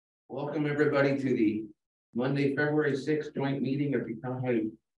Welcome everybody to the Monday, February 6th joint meeting of the Conway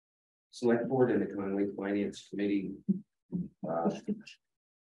Select Board and the Conway Finance Committee. I'm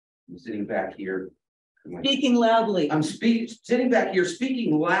sitting back here. Speaking loudly. I'm sitting back here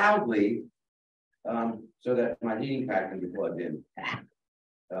speaking loudly so that my heating pad can be plugged in.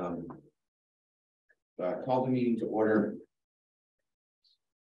 Call the meeting to order.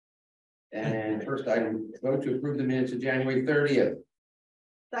 And first item, vote to approve the minutes of January 30th.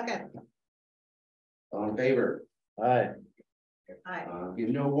 Second. All in favor? Aye. Aye. We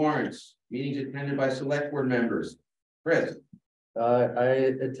have no warrants. Meetings attended by select board members. Chris.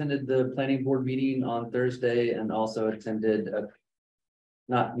 I attended the planning board meeting on Thursday and also attended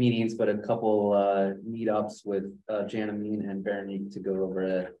not meetings, but a couple meetups with Janamine and Bernice to go over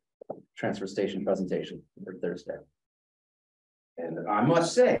a transfer station presentation for Thursday. And I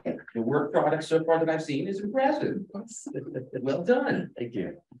must say, the work product so far that I've seen is impressive. Well done. Thank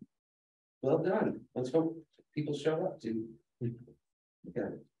you. Well done. Let's hope people show up too.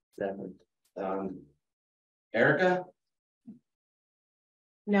 Okay. Exactly. Erica?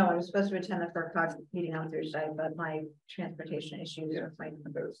 No, I was supposed to attend the FERCog meeting on Thursday, but my transportation issues with my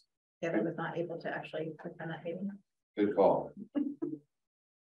members. Debbie was not able to actually attend that meeting. Good call.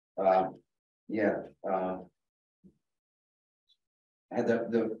 I had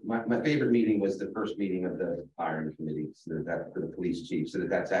my favorite meeting was the first meeting of the hiring committee, so that for the police chief, so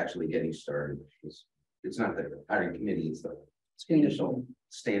that's actually getting started. It's not the hiring committee, it's the initial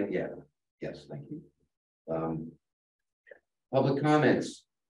stand. Yeah, yes, thank you. Public comments.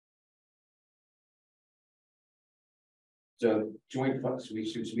 So joint funds, should we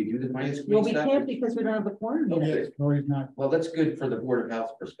do the finance committee? Well, we stuff? can't because we don't have a quorum. Okay. No, he's not. Well, that's good for the Board of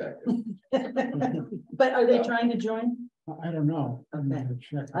Health perspective. But are they trying to join I don't know. I'm Okay. gonna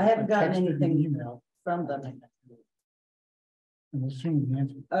check. I haven't gotten texted an anything. Email. from them? I'm assuming the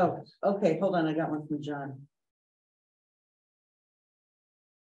answer. Oh, okay, hold on, I got one from John.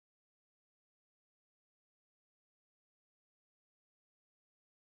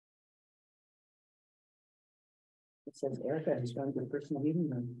 It says Erica is going to the personal meeting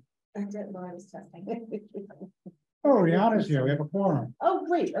room. I did while I was testing. Oh, Rihanna's here. We have a quorum. Oh,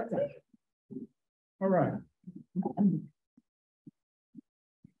 great, okay. All right.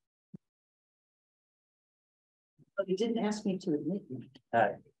 But you didn't ask me to admit me.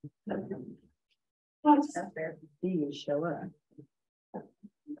 Aye. That's fair. You show up.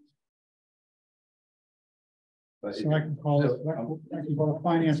 But So I can call the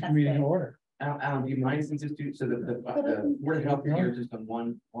finance committee in order. Alan, do you mind since it's due, so the Board of Health here just on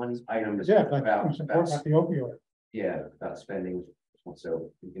one item is Yeah, about about the opioid. yeah, about spending.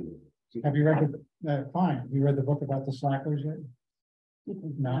 So we can. Have you read the, fine. Have you read the book about the slackers yet?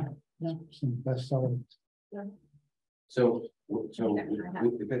 No, some bestseller. So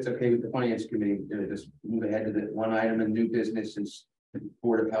if it's okay with the finance committee, just move ahead to the one item in new business since the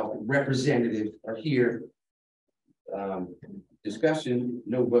Board of Health representatives are here. Discussion,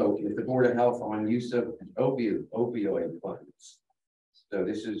 no vote, with the Board of Health on use of opioid funds. So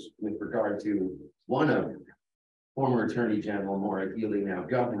this is with regard to one of former Attorney General Maura Healey, now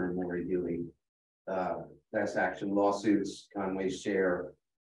Governor Maura Healey, class action lawsuits, Conway's share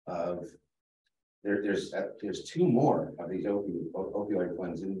of. There's two more of these opioid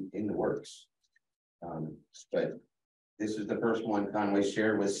funds in the works. But this is the first one. Conway's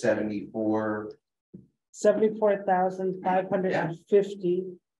share was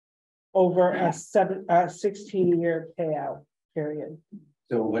 74,550 over a 16-year payout period.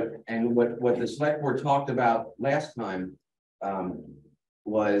 So what the select board talked about last time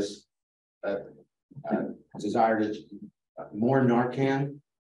was a desire to more Narcan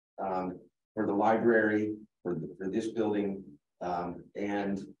for the library, for this building,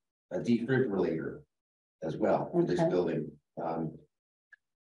 and a defibrillator as well for this building.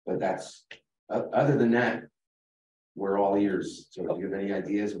 But that's other than that, we're all ears. So do you have any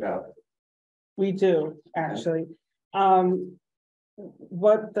ideas about? We do, actually.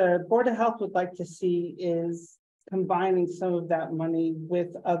 What the Board of Health would like to see is combining some of that money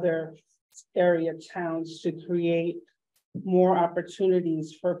with other area towns to create more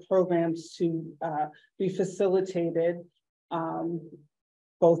opportunities for programs to be facilitated,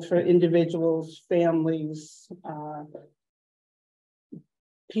 both for individuals, families,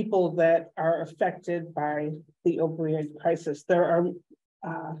 people that are affected by the opioid crisis.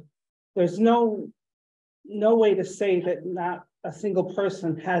 There's no way to say that not a single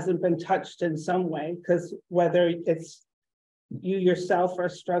person hasn't been touched in some way, because whether it's you yourself are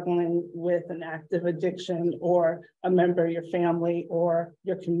struggling with an active addiction or a member of your family or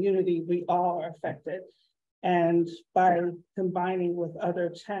your community, we all are affected. And by combining with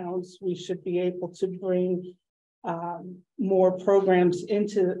other towns, we should be able to bring more programs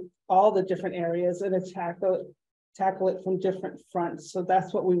into all the different areas and tackle it from different fronts. So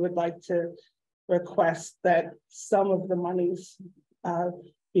that's what we would like to request, that some of the monies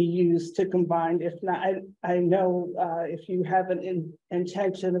be used to combine. If not, I know if you have an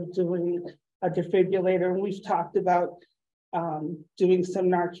intention of doing a defibrillator, and we've talked about doing some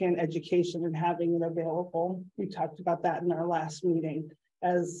Narcan education and having it available. We talked about that in our last meeting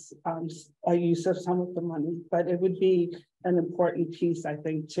as a use of some of the money, but it would be an important piece, I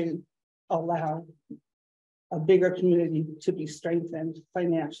think, to allow a bigger community to be strengthened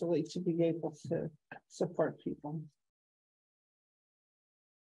financially to be able to support people.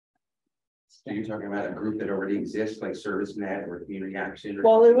 So you're talking about a group that already exists, like ServiceNet or Community Action? Or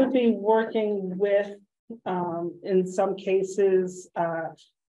well, it would be working with, in some cases,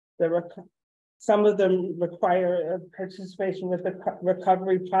 some of them require participation with the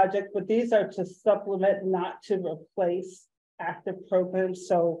recovery project, but these are to supplement, not to replace active programs.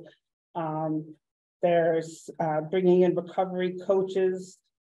 So there's bringing in recovery coaches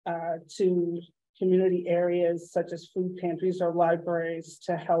to community areas such as food pantries or libraries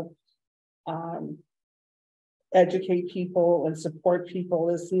to help educate people and support people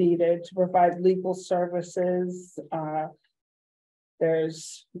as needed, to provide legal services.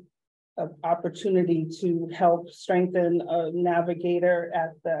 There's an opportunity to help strengthen a navigator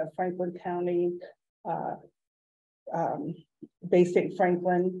at the Franklin County, Bay State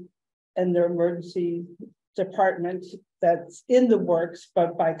Franklin, and their emergency department that's in the works,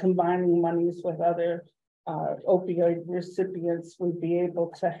 but by combining monies with other opioid recipients, we'd be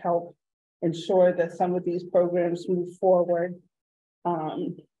able to help ensure that some of these programs move forward. Are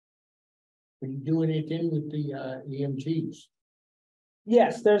you doing anything with the EMTs?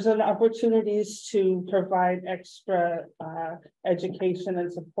 Yes, there's an opportunities to provide extra education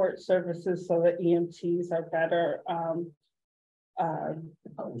and support services so that EMTs are better. I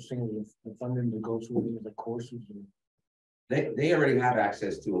was thinking the funding to go through the courses. They already have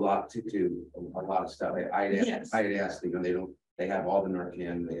access to a lot of stuff. Yes. I'd ask them, they have all the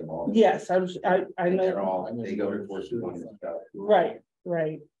Narcan, they have all. Yes, I know. They go to courses on this stuff. Right.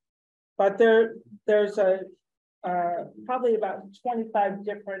 But there's probably about 25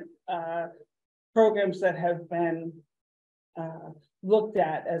 different programs that have been looked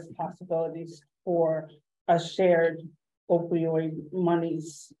at as possibilities for a shared opioid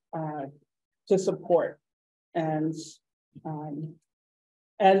monies to support. And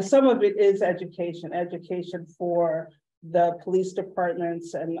some of it is education for the police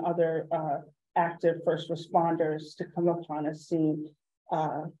departments and other active first responders to come upon a scene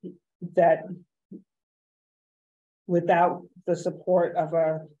that without the support of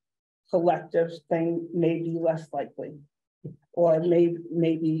a collective thing may be less likely, or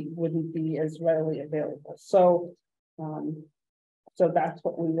maybe wouldn't be as readily available. So that's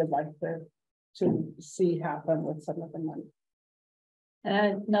what we would like to see happen with some of the money.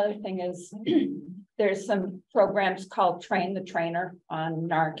 And another thing is there's some programs called Train the Trainer on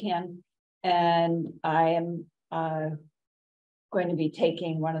Narcan, and I am going to be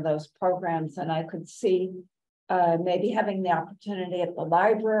taking one of those programs, and I could see maybe having the opportunity at the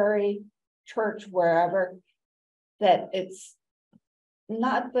library, church, wherever, that it's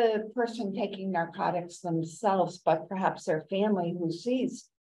not the person taking narcotics themselves, but perhaps their family who sees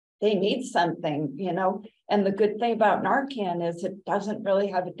they need something, and the good thing about Narcan is it doesn't really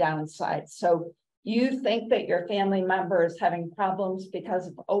have a downside. So you think that your family member is having problems because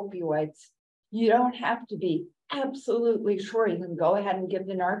of opioids, you don't have to be absolutely sure. You can go ahead and give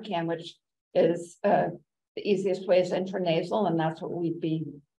the Narcan, which is the easiest way is intranasal, and that's what we'd be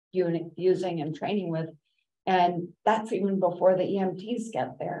using and training with. And that's even before the EMTs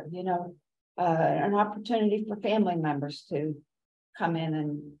get there, an opportunity for family members to come in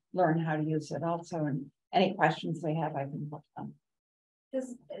and learn how to use it also. And any questions they have, I can help them.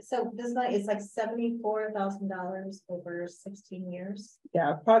 This money is like $74,000 over 16 years.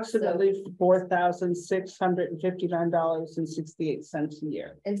 Yeah, approximately $4,659.68 a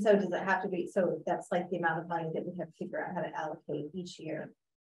year. And so does it have to be, so that's like the amount of money that we have to figure out how to allocate each year.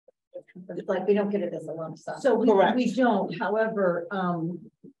 It's like we don't get it as a lump sum. So we don't, however, I'm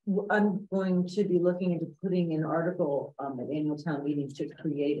going to be looking into putting an article at annual town meetings to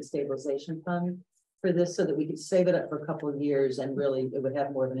create a stabilization fund for this so that we could save it up for a couple of years and really it would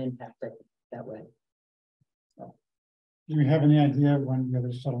have more of an impact, I think, that way. So. Do we have any idea when the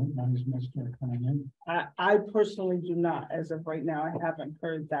other settlement monies may start coming in? I personally do not, as of right now. I haven't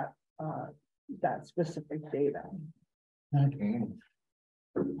heard that that specific data. Okay.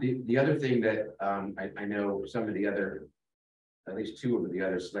 The other thing that, I know some of the other, at least two of the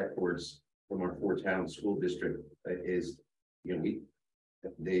other select boards from our 4-town school district is, you know,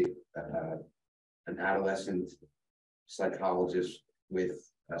 an adolescent psychologist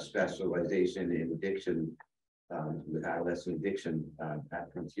with a specialization in addiction, with adolescent addiction,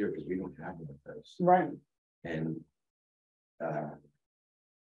 at Frontier, because we don't have one of those. Right. And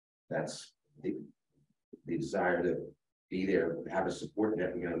that's the desire to be there, have a support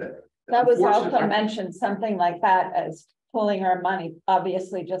net, you know, That was unfortunately, also mentioned, something like that as pulling our money.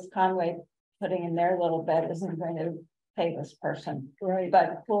 Obviously, just Conway putting in their little bit isn't going to pay this person, Right.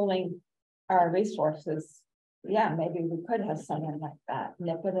 but pooling our resources. Yeah, maybe we could have someone like that,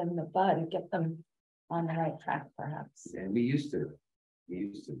 nip it in the bud and get them on the right track, perhaps. and we used to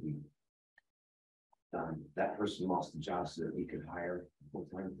be. That person lost the job so that we could hire a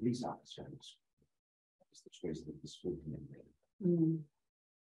full-time police officer. It's the choice that the school committee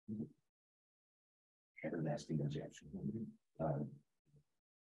made. Everlasting objection.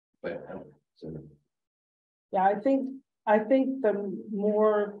 But, so, Yeah, I think the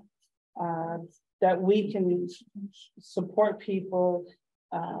more that we can support people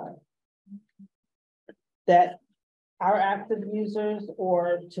that are active users,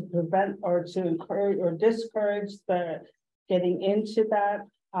 or to prevent or to encourage or discourage the getting into that,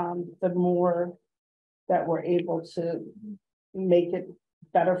 the more that we're able to make it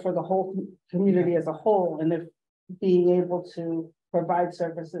better for the whole community as a whole. And if being able to provide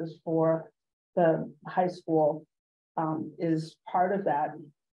services for the high school is part of that,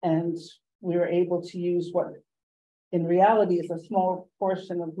 and we were able to use what in reality is a small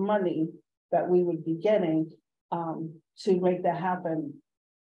portion of money that we would be getting to make that happen,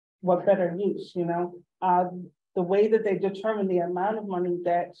 what better use, you know? The way that they determine the amount of money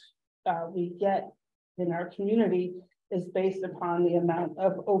that we get in our community is based upon the amount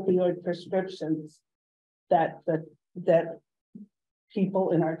of opioid prescriptions that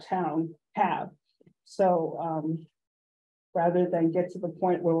people in our town have. So rather than get to the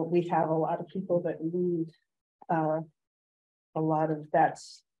point where we have a lot of people that need a lot of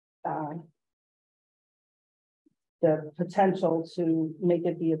that's the potential to make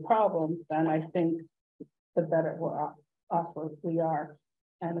it be a problem, then I think the better we're off we are.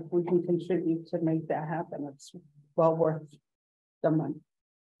 And if we can contribute to make that happen, it's well worth the money.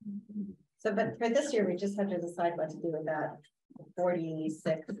 So, but for this year, we just have to decide what to do with that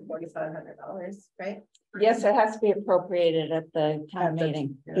 $4,500, right? Yes, it has to be appropriated at the town At the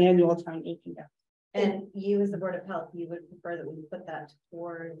meeting. Annual town meeting. And you, as the Board of Health, you would prefer that we put that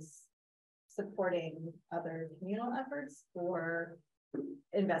towards supporting other communal efforts, or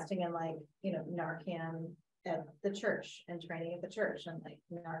investing in, like, you know, Narcan at the church and training at the church, and like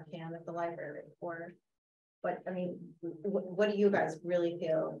Narcan at the library, or what? I mean, what do you guys really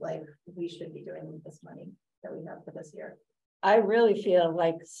feel like we should be doing with this money that we have for this year? I really feel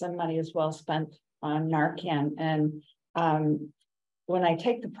like some money is well spent on Narcan, and when I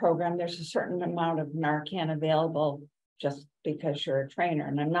take the program, there's a certain amount of Narcan available just because you're a trainer,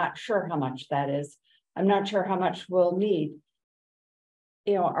 and I'm not sure how much that is. I'm not sure how much we'll need.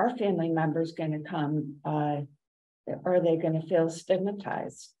 You know, our family members going to come, are they going to feel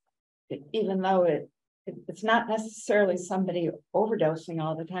stigmatized? Even though it's not necessarily somebody overdosing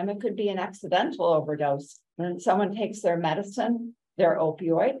all the time. It could be an accidental overdose. When someone takes their medicine, their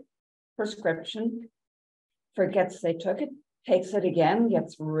opioid prescription, forgets they took it, takes it again,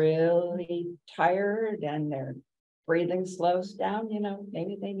 gets really tired, and their breathing slows down, you know,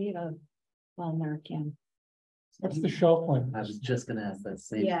 maybe they need a Narcan. What's the shelf life? I was just gonna ask that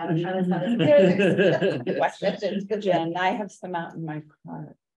same. Yeah, Jen, I have some out in my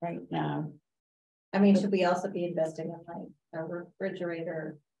car right now. I mean, should we also be investing in like a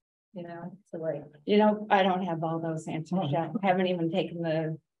refrigerator, you know, to like, You know, I don't have all those answers yet. I haven't even taken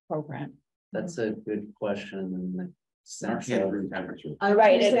the program. That's a good question. Narcan room temperature. I Right,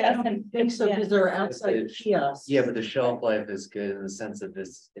 right, it I doesn't- don't think so, because there are outside kiosks. Yeah, but the shelf life is good in the sense of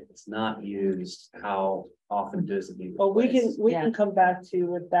this, if it's not used, how often does it need? Well, we Yeah. can come back to you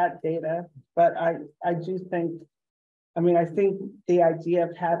with that data, but I do think, I mean, I think the idea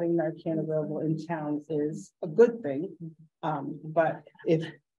of having Narcan available in town is a good thing. But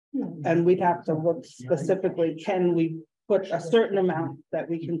and we'd have to look specifically, can we put a certain amount that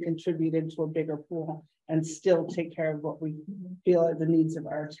we can contribute into a bigger pool and still take care of what we feel are the needs of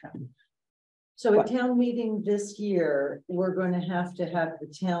our town? So at town meeting this year, we're going to have the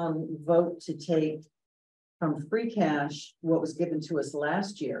town vote to take from free cash what was given to us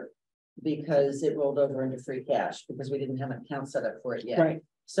last year, because it rolled over into free cash because we didn't have an account set up for it yet. Right.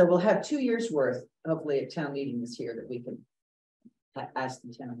 So we'll have 2 years worth, hopefully, at town meeting this year that we can ask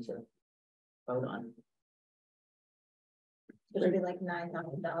the town to vote on. It would be like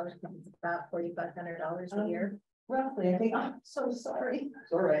 $9,000, it's about $4,500 a year. Roughly, I think, I'm so sorry.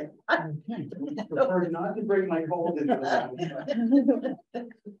 It's all right. Okay. Prefer not to bring my cold into the.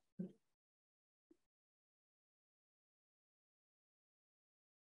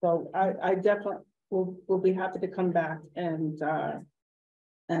 So I definitely will be happy to come back and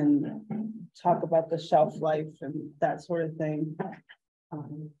talk about the shelf life and that sort of thing.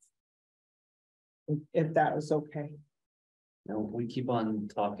 If that was okay. No, we keep on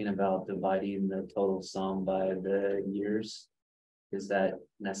talking about dividing the total sum by the years. Is that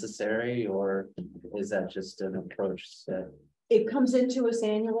necessary, or is that just an approach that, It comes into us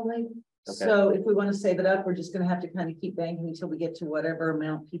annually. Okay. So if we want to save it up, we're just gonna have to kind of keep banking until we get to whatever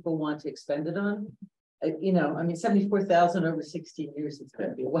amount people want to expend it on. You know, I mean, 74,000 over 16 years, it's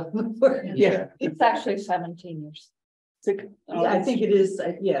gonna be a while before. Yeah. It's actually 17 years. Yeah, I think it is,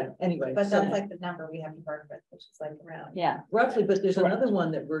 yeah, anyway. But so that's like the number we have to work with, which is like around. Yeah, roughly, but there's Correct. another one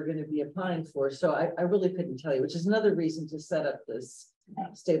that we're gonna be applying for, so I really couldn't tell you, which is another reason to set up this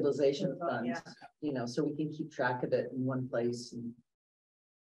stabilization fund. Yeah. You know, so we can keep track of it in one place and.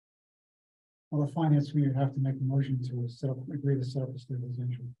 Well, the finance committee have to make a motion to set up, agree to set up a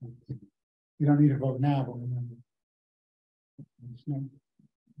stabilization fund. You don't need to vote now, but remember. There's no-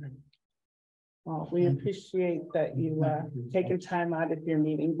 Well, we appreciate that you taking time out of your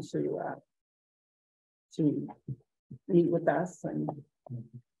meeting to meet with us, and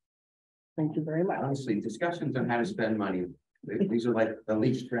thank you very much. Honestly, discussions on how to spend money, these are like the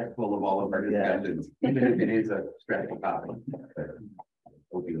least stressful of all of our discussions, even if it is a stressful topic.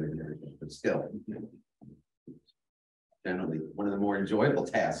 But still. Generally, one of the more enjoyable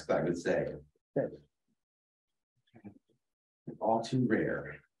tasks, I would say. Good. All too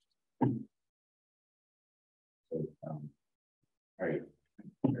rare. So, all right.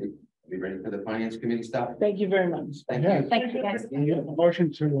 Are we ready for the finance committee stuff? Thank you very much. Thank Yeah. you. thank you guys. You need a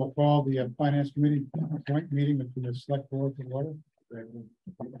motion to call the finance committee joint meeting with the select board to order.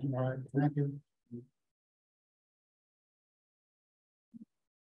 All right, thank you.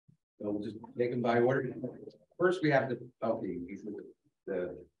 So we'll just take them by order. First, we have the, okay,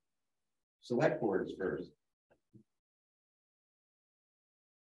 the select boards first.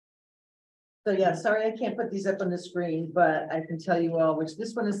 So yeah, sorry, I can't put these up on the screen, but I can tell you all, which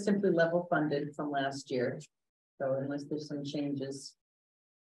this one is simply level funded from last year. So unless there's some changes.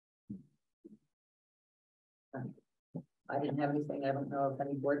 I didn't have anything. I don't know if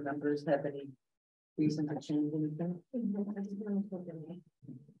any board members have any reason to change anything.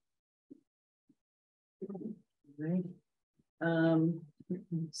 Right.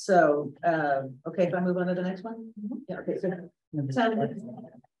 Okay, if I move on to the next one? Yeah, okay, so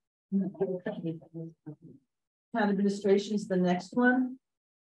town administration is the next one.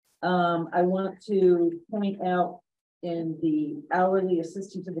 I want to point out in the hourly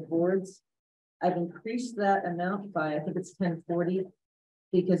assistant to the boards, I've increased that amount by, I think it's 1040,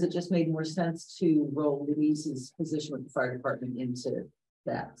 because it just made more sense to roll Louise's position with the fire department into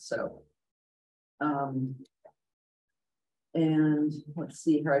that, so. And let's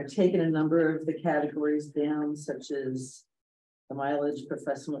see here, I've taken a number of the categories down, such as the mileage,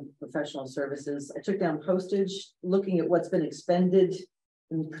 professional services. I took down postage, looking at what's been expended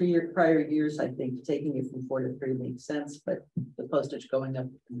in prior years. I think taking it from 4 to 3 makes sense, but the postage going up,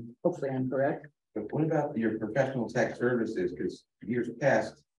 hopefully I'm correct. But what about your professional tech services? Because years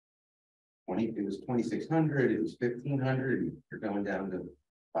past, it was 2,600, it was 1,500, you're going down to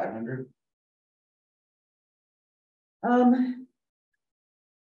 500. I'm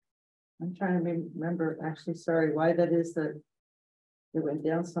trying to remember, actually, sorry, why that is that it went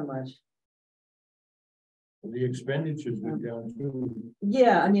down so much. The expenditures went down too.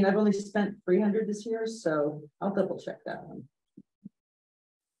 Yeah, I mean, I've only spent 300 this year, so I'll double check that one.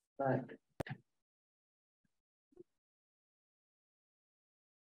 But.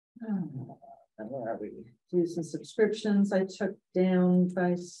 Where are we? Dues and subscriptions, I took down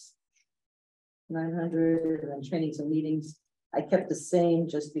by 900, and then trainings and meetings. I kept the same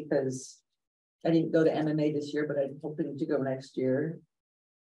just because I didn't go to MMA this year, but I'm hoping to go next year.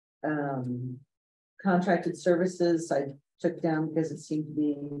 Contracted services, I took down because it seemed to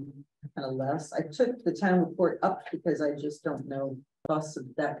be kind of less. I took the town report up because I just don't know, costs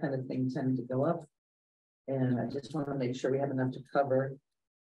of that kind of thing tend to go up. And I just want to make sure we have enough to cover.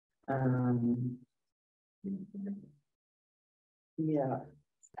 Yeah.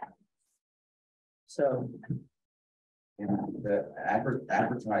 So. And the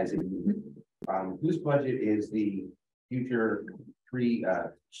advertising, whose budget is the future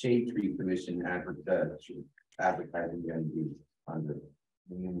shade tree commission advertising going to be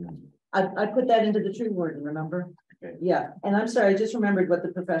I put that into the tree warden, remember? Okay. Yeah, and I'm sorry, I just remembered what the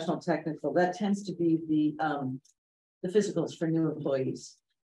professional technical, that tends to be the physicals for new employees.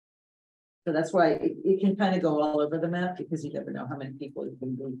 So that's why it can kind of go all over the map, because you never know how many people you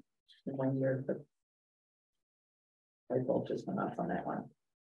can do in 1 year, but. Light bulb just went off on that one.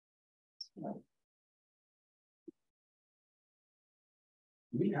 So,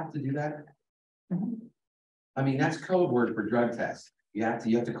 Do we have to do that? mhm. I mean, that's code word for drug test. You have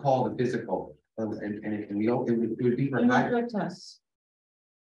to call the physical, and we don't, it would be for They're not higher. drug tests.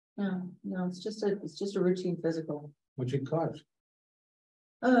 No, it's just a routine physical. What's it cost?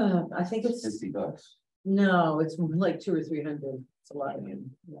 I think it's, $60. no, it's like 200 or 300. It's a lot of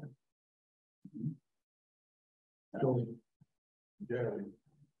them, yeah. So, yeah,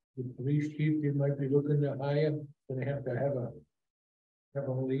 the police chief, you might be looking to hire, gonna have to have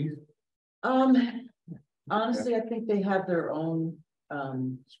a lease. Honestly, I think they have their own,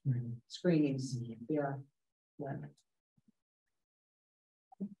 screenings, yeah. Yeah.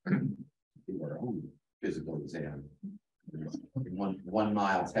 Do our own physical exam. 1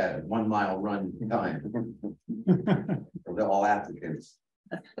 mile test, 1 mile run time. For all applicants.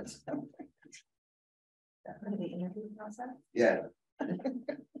 For the interview process. Yeah.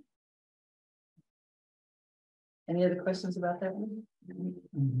 Any other questions about that one?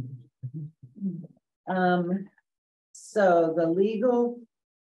 So the legal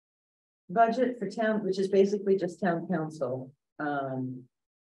budget for town, which is basically just town council,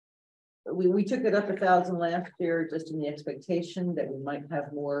 we took it up 1,000 last year, just in the expectation that we might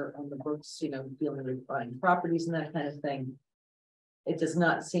have more on the books, you know, dealing with buying properties and that kind of thing. It does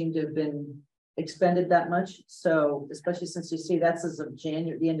not seem to have been expended that much, so especially since you see that's as of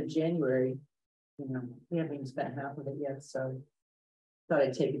January, the end of January, you know, we haven't even spent half of it yet, so thought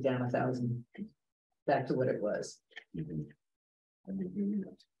I'd take it down 1,000 back to what it was.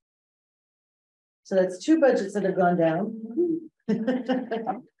 So that's 2 budgets that have gone down.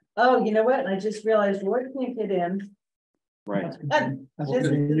 Oh, you know what? I just realized Roy can't get in. Right. This is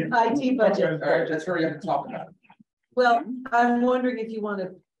the IT budget. All right, let's hurry up and talk about it. Well, I'm wondering if you want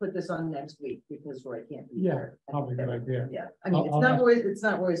to put this on next week, because Roy can't be Yeah, here. probably a good idea. Yeah, I mean, it's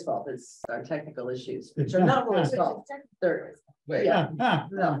not Roy's fault, it's our technical issues, which are not Roy's fault. They're, Wait, yeah, Ah,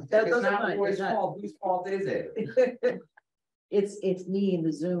 no, if those it's are not mine. Roy's They're not- fault, whose fault is it? It's me in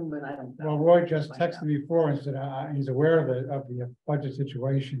the Zoom, and I don't know. Well, Roy just texted me before and said, he's aware of the budget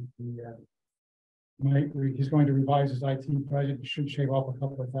situation. He's going to revise his IT budget, It should shave off a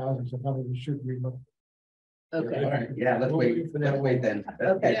couple of thousand, so probably we should relook. Okay, All right, yeah, let's wait then.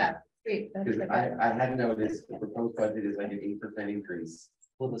 Okay. Yeah, great. That's Because good. I had noticed the proposed budget is like an 8% increase.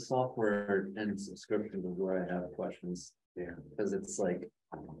 Well, the software and subscription is where I have questions there, because it's like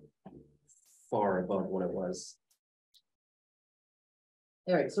far above what it was.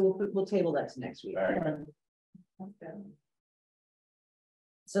 all right, so we'll table that to next week. All right. That's good.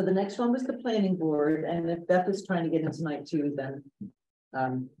 So the next one was the planning board, and if Beth is trying to get in tonight too, then.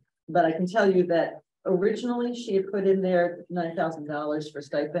 But I can tell you that originally she had put in there $9,000 for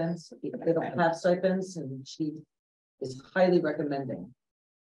stipends. They don't have stipends, and she is highly recommending.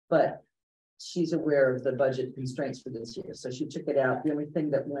 But she's aware of the budget constraints for this year, so she took it out. The only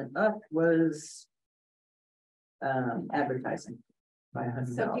thing that went up was advertising by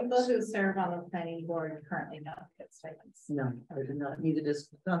So people $100. who serve on the planning board currently don't get stipends. No, I did not. Neither does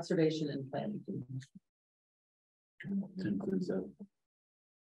conservation and planning.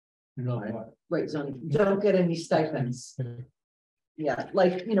 You know what? Right, zoning, don't get any stipends. Yeah,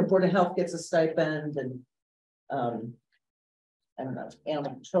 like, you know, Board of Health gets a stipend, and I don't know,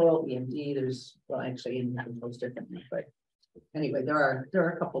 animal control, EMD, there's, well, actually, animal control is different, but anyway, there are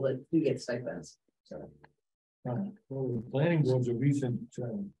a couple that do get stipends, so. Well, the planning board's a recent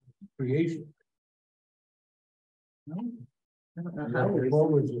creation. I don't know how Before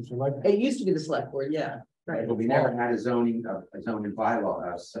was a select. it used to be the select board, yeah, right. But we never had a zoning bylaw,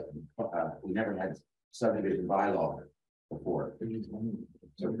 we never had subdivision bylaw before.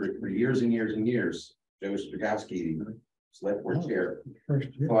 So for years and years and years, Joe Stragowski, the select board chair,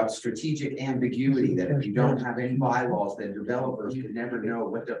 First year. thought strategic ambiguity, that if you don't have any bylaws, then developers can never know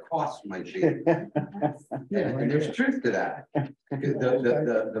what their costs might be. And there's truth to that. Because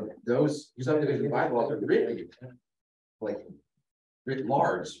those subdivision bylaws are written like writ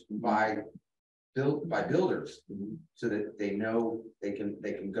large by builders, so that they know they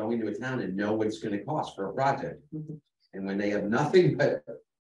can go into a town and know what it's going to cost for a project. And when they have nothing but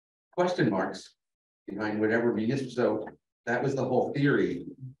question marks behind whatever municipal, so that was the whole theory.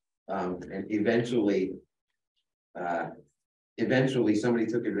 And eventually somebody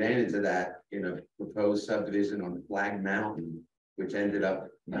took advantage of that in a proposed subdivision on Flag Mountain which ended up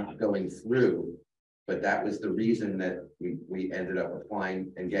not going through. But that was the reason that we ended up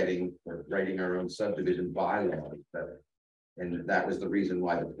applying and getting, or writing our own subdivision bylaws. And that was the reason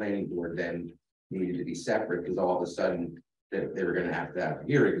why the planning board then needed to be separate, because all of a sudden they were gonna have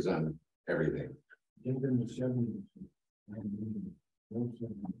hearings on everything.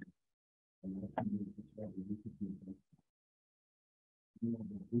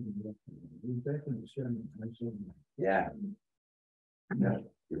 Yeah. No,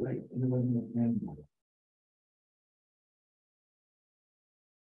 you're right.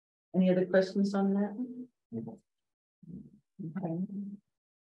 Any other questions on that? Okay.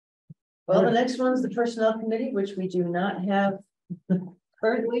 Well, the next one's the personnel committee, which we do not have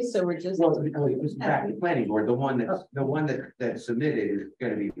currently, so we're just. Well, it was back to planning board, the one that submitted is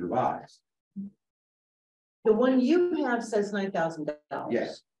gonna be revised. The one you have says $9,000.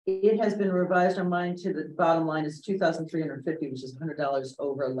 Yes. It has been revised on mine to the bottom line is $2,350, which is $100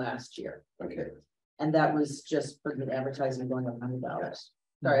 over last year. Okay. And that was just for the advertising going up $100.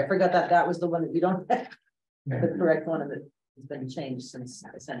 Sorry, I forgot that was the one that we don't have. The correct one that has been changed since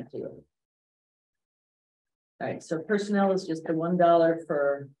I sent it to you. All right, so personnel is just the $1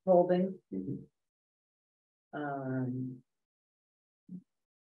 for holding.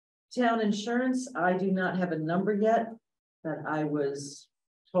 Town insurance, I do not have a number yet, but I was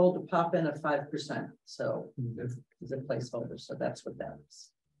told to pop in a 5%. So it's a placeholder. So that's what that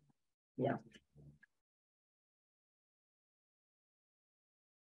is. Yeah.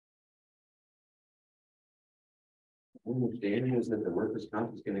 My understanding is that the workers'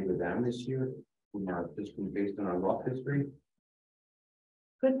 comp is gonna go down this year, just based on our rough history.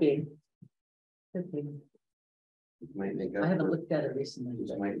 Could be. Could be. It might make up I haven't for, looked at it recently.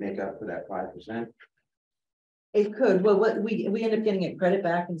 this might make up for that 5%. It could. Well, what we end up getting a credit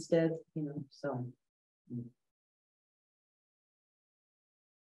back instead, you know, so.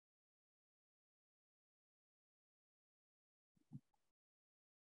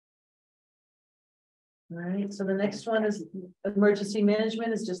 All right, so the next one is emergency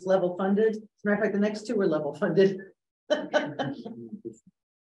management is just level funded. As a matter of fact, the next two are level funded.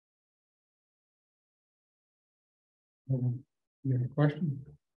 You have a question?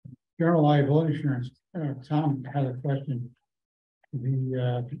 General liability insurance, Tom had a question.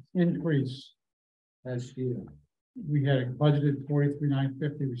 The increase Last year. we had budgeted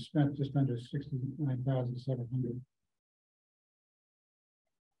 43,950. We spent just under 69,700.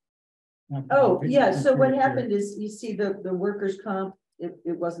 Oh, yeah, so what happened is, you see the workers' comp, it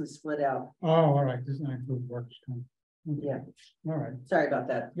wasn't split out. Oh, all right, does not include workers' comp. Okay. Yeah, All right. sorry about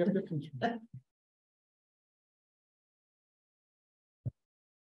that. Yep, yep,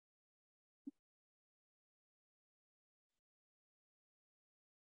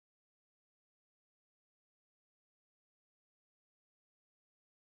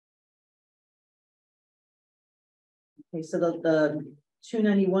 Okay, so the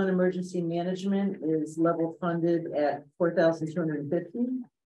 291 emergency management is level funded at 4,250.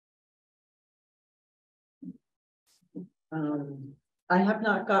 I have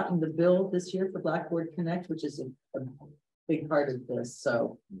not gotten the bill this year for Blackboard Connect, which is a big part of this.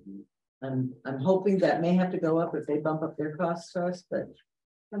 So I'm hoping that may have to go up if they bump up their costs to us, but.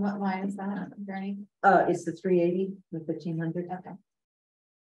 And what line is that, Bernie? It's the 380, the 1,500. Okay.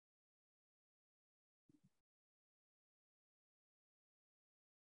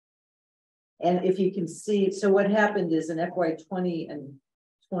 And if you can see, so what happened is in FY 20 and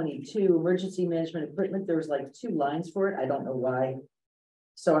 22 emergency management equipment, there was like 2 lines for it. I don't know why.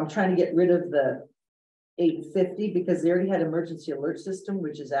 So I'm trying to get rid of the 850 because they already had emergency alert system,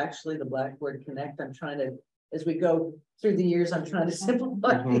 which is actually the Blackboard Connect. I'm trying to, as we go through the years, I'm trying to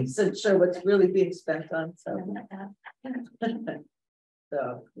simplify these and show what's really being spent on. So,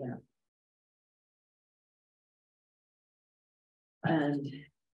 so yeah. And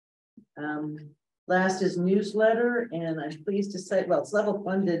last is newsletter, and I'm pleased to say, well, it's level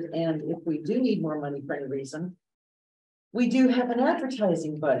funded, and if we do need more money for any reason, we do have an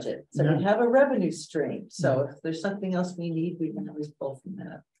advertising budget, so we have a revenue stream. So if there's something else we need, we can always pull from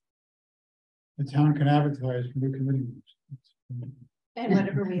that. The town can advertise for new committee members. And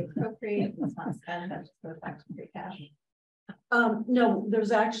whatever we appropriate, it's not spent, that just goes back to free cash. No,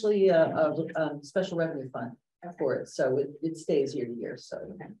 there's actually a special revenue fund for it, so it stays year to year. So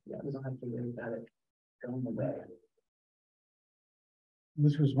yeah, we don't have to worry about it going away.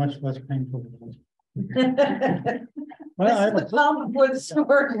 This was much less painful. Well, I have a, calm before the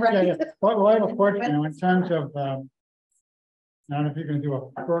storm, right? yeah. Well, I have a question in terms of, I don't know if you're going to do a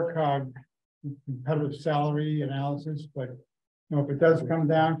PERCOG competitive salary analysis, but No, if it does come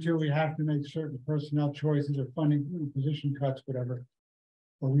down to, we have to make certain personnel choices or funding, position cuts, whatever.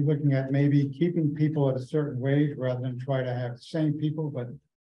 Are we looking at maybe keeping people at a certain wage rather than try to have the same people, but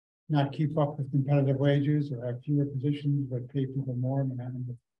not keep up with competitive wages, or have fewer positions, but pay people more? I mean,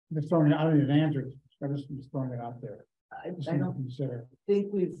 I'm just throwing it, I don't need an answer, I'm just throwing it out there. I Something to don't consider.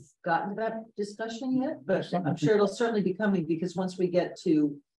 think we've gotten to that discussion yet, but Something I'm sure it'll certainly be coming, because once we get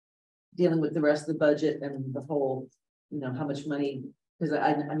to dealing with the rest of the budget and the whole, you know, how much money, because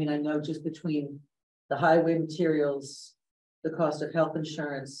I mean, I know just between the highway materials, the cost of health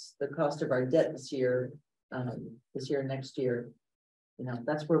insurance, the cost of our debt this year and next year, you know,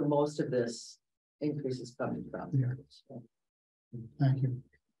 that's where most of this increase is coming from. Yeah. So, Thank you.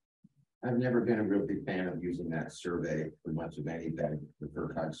 I've never been a real big fan of using that survey for much of anything, the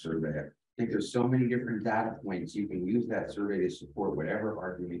FERCog survey. I think there's so many different data points. You can use that survey to support whatever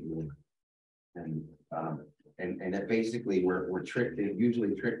argument you want. And that basically we're tricked,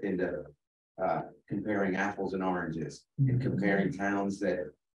 usually tricked into comparing apples and oranges and comparing towns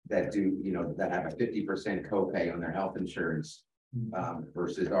that do, you know, that have a 50% copay on their health insurance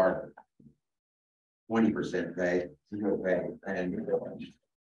versus our 20% pay, and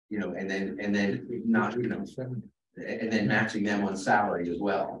you know, and then not, you know, and then matching them on salary as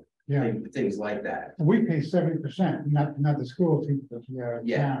well. Yeah, Things like that. we pay 70%, not the school team, but the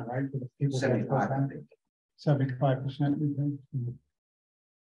Yeah. town, right? For the people. 75, I think. 75%, we think.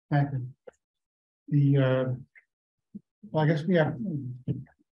 Thank you. The, well, I guess we have, it's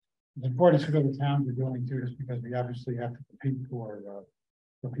important to go to towns are doing too, just because we obviously have to compete for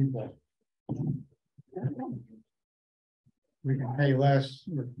people. We can pay less,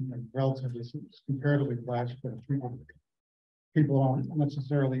 or, you know, relatively, comparatively less, but people don't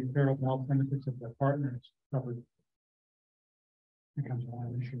necessarily bear the health benefits of their partners covered. Becomes a lot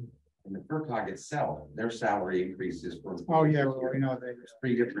of issue. And the FERCog itself, their salary increases from. Oh, yeah, well, you know, There's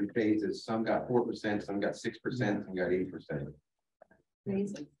 3 different phases. Some got 4%, some got 6%, some got 8%.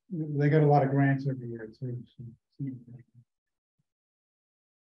 they get a lot of grants every year too. So.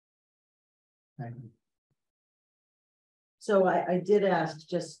 Thank you. So I did ask,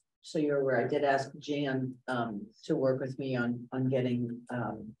 just so you're aware, I did ask Jan to work with me on getting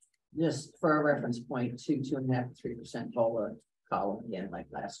just for a reference point, 2.5 to 3% COLA column again, like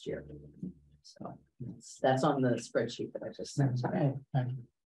last year. So that's on the spreadsheet that I just sent today. Thank you.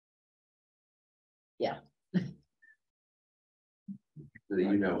 Yeah. So that,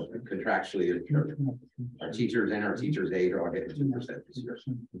 you know, contractually, our teachers and our teachers' aid are all getting 2% this year.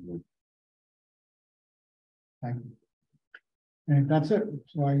 Thank you. And that's it.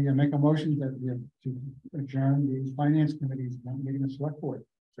 So I make a motion that we have to adjourn the finance committee's meeting of select board.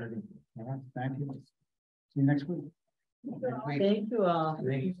 All right, thank you. See you next week. Thank you all.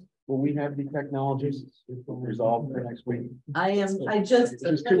 Will we have the technologies resolved for next week? I just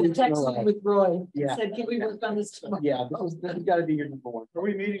texted with Roy. Yeah. Said, can we work on this tomorrow? Yeah, this has got to be your number one. Are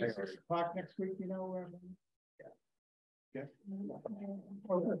we meeting at 6 o'clock next week, you know? Yeah.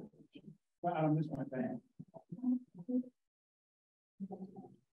 Oh, good. Well, I missed my thing.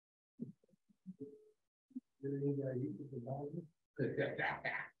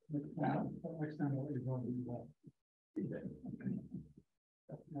 Next time I'll let you go.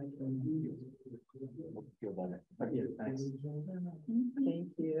 Thank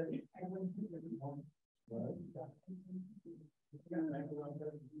you.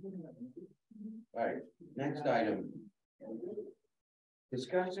 All right, next item.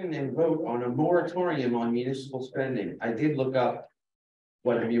 Discussion and vote on a moratorium on municipal spending. I did look up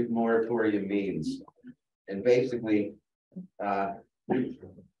what a moratorium means. And basically, town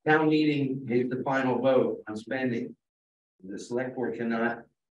meeting is the final vote on spending. The select board cannot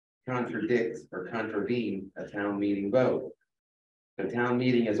contradict or contravene a town meeting vote. The town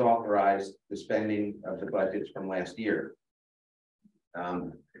meeting has authorized the spending of the budgets from last year.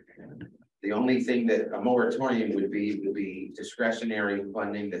 The only thing that a moratorium would be discretionary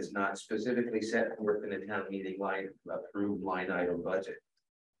funding that's not specifically set forth in a town meeting line approved line item budget.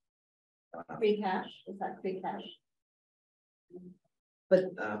 Free cash, is that free cash?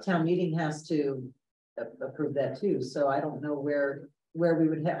 But town meeting has to approve that too, so I don't know where we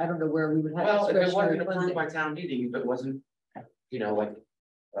would have, I don't know where we would have. Well, if it wasn't discretionary approved funding. by town meeting, if it wasn't, you know, like.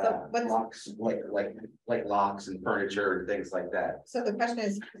 So what's- Locks, like locks and furniture and things like that. So the question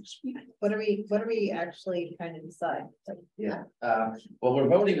is, what are we actually trying to decide? Yeah. Well, we're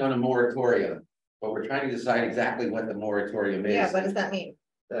voting on a moratorium, but we're trying to decide exactly what the moratorium is. Yeah, what does that mean?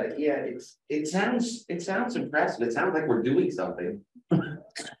 Yeah, it sounds impressive. It sounds like we're doing something.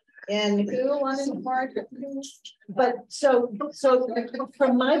 And who wanted more? But so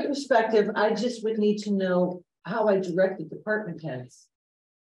from my perspective, I just would need to know how I directed department heads.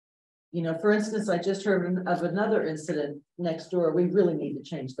 You know, for instance, I just heard of another incident next door. We really need to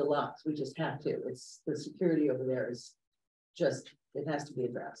change the locks. We just have to. It's the security over there is just, it has to be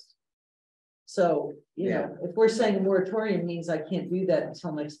addressed. So, you know, if we're saying a moratorium means I can't do that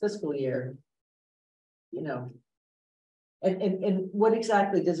until next fiscal year, you know. And what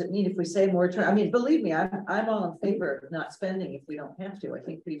exactly does it mean if we say moratorium? I mean, believe me, I'm all in favor of not spending if we don't have to. I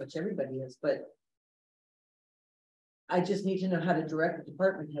think pretty much everybody is, but I just need to know how to direct the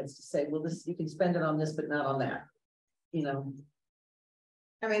department heads to say, well, this, you can spend it on this, but not on that, you know?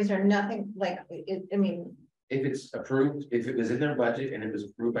 I mean, is there nothing like, I mean, If it's approved, if it was in their budget and it was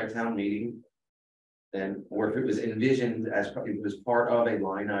approved by town meeting, then, or if it was envisioned as, it was part of a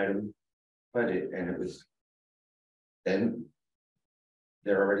line item budget and it was, then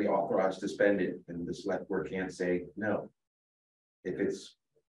they're already authorized to spend it and the select board can't say no. If it's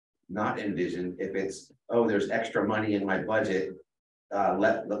not envisioned, if it's, oh, there's extra money in my budget, I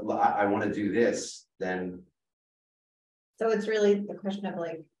want to do this, then. so it's really the question of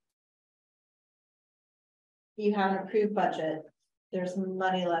like, you have an approved budget, there's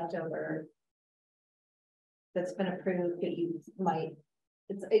money left over that's been approved that you might,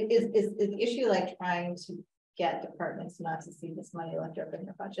 is the issue like trying to get departments not to see this money left over in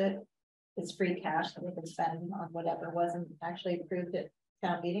their budget? It's free cash that we can spend on whatever wasn't actually approved at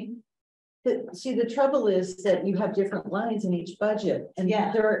town meeting. See, the trouble is that you have different lines in each budget, and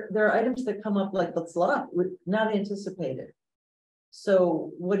Yeah. there are items that come up like the slot, not anticipated.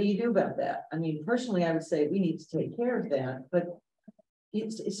 So what do you do about that? I mean, personally, I would say we need to take care of that, but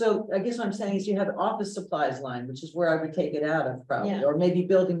so I guess what I'm saying is you have the office supplies line, which is where I would take it out of probably, Yeah. or maybe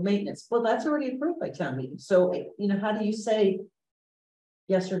building maintenance. Well, that's already approved by town meeting. So, you know, how do you say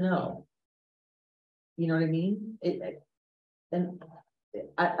yes or no? You know what I mean? And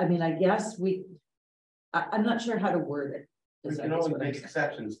I mean, I guess I'm not sure how to word it. We can always make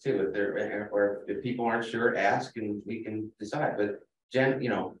exceptions too, if they're, or if people aren't sure, ask and we can decide, but you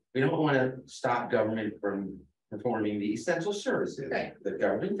know, we don't want to stop government from performing the essential services that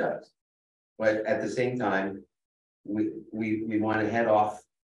government does. But at the same time, we want to head off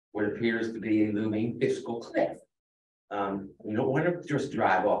what appears to be a looming fiscal cliff. We don't want to just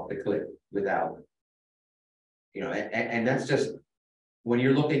drive off the cliff without, you know, and that's just, when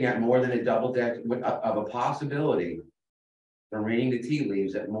you're looking at more than a double deck of a possibility, from reading the tea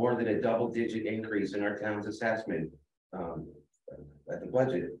leaves, at more than a double-digit increase in our town's assessment at the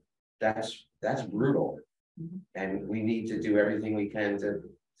budget, that's brutal. And we need to do everything we can to,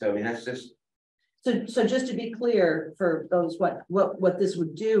 so I mean, that's just. So just to be clear for those, what this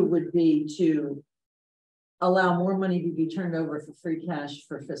would do would be to allow more money to be turned over for free cash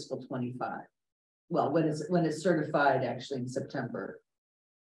for fiscal 25. Well, when it's certified actually in September.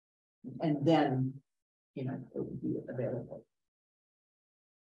 And then, you know, it would be available.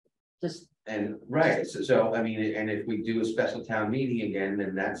 Just. And right, so I mean, and if we do a special town meeting again,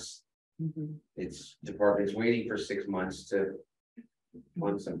 then that's, it's departments waiting for 6 months to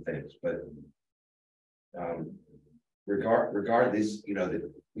fund some things, but regardless, you know, that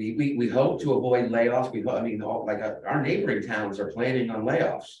we hope to avoid layoffs. I mean, like our neighboring towns are planning on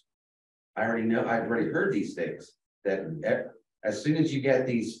layoffs. I already know, I've already heard these things, that as soon as you get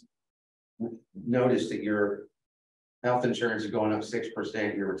these notice that your health insurance is going up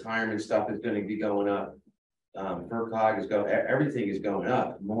 6%, your retirement stuff is going to be going up, FERCog is going, everything is going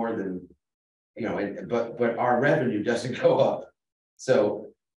up more than, you know, but our revenue doesn't go up,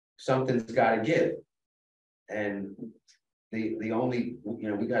 so something's got to give, and the only, you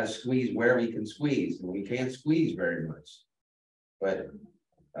know, we got to squeeze where we can squeeze, and we can't squeeze very much, but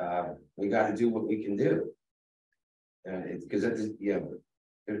we got to do what we can do, and it's because it's, you know,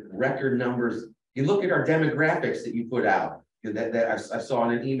 the record numbers. You look at our demographics that you put out, that I saw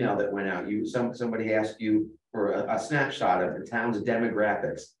in an email that went out. Somebody asked you for a snapshot of the town's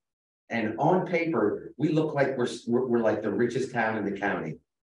demographics, and on paper we look like we're like the richest town in the county.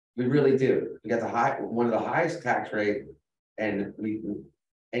 We really do. We got one of the highest tax rate, and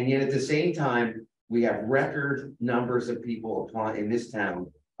yet at the same time we have record numbers of people applying in this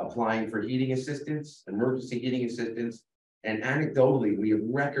town, applying for heating assistance, emergency heating assistance, and anecdotally we have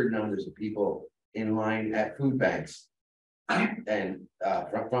record numbers of people in line at food banks and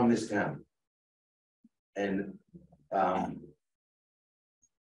from this town, and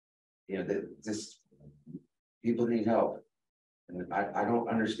you know, this people need help, and I don't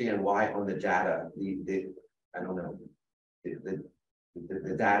understand why on the data I don't know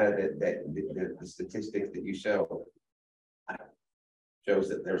the data that the statistics that you show shows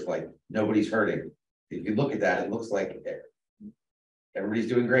that there's like nobody's hurting. If you look at that, it looks like everybody's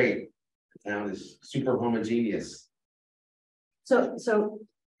doing great. The town is super homogeneous. So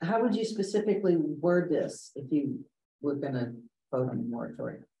how would you specifically word this if you were gonna vote on the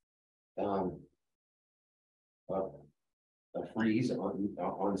moratorium? A freeze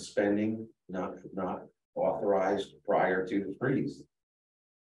on spending, not authorized prior to the freeze.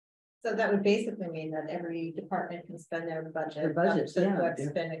 So that would basically mean that every department can spend their budget. up to yeah,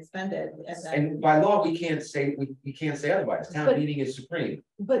 What's been expended, and then, And by law, we can't say otherwise. Town But- meeting is supreme.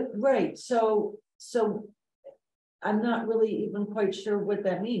 But, right, so I'm not really even quite sure what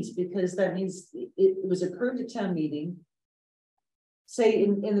that means, because that means it was approved at town meeting. Say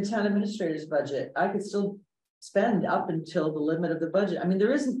in the town administrator's budget, I could still spend up until the limit of the budget. I mean,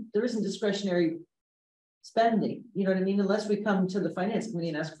 there isn't discretionary spending, you know what I mean? Unless we come to the finance committee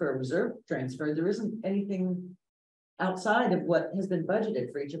and ask for a reserve transfer, there isn't anything outside of what has been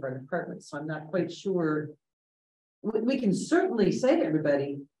budgeted for each of our departments. So I'm not quite sure. We can certainly say to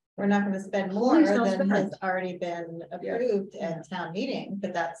everybody, we're not gonna spend more Please don't than spend. has already been approved at town meeting,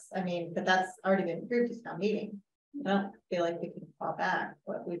 but that's already been approved at town meeting. I don't feel like we can fall back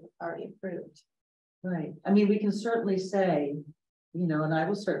what we've already approved. right, I mean, we can certainly say, you know, and I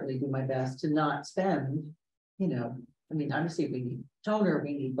will certainly do my best to not spend, you know, I mean, obviously we need toner,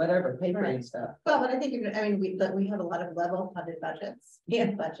 we need whatever, paper and stuff. Well, but I think, we have a lot of level funded budgets. We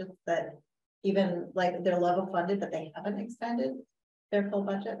have budgets that even like they're level funded, but they haven't expended their full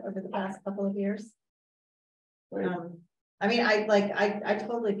budget over the past couple of years. Right. I mean, I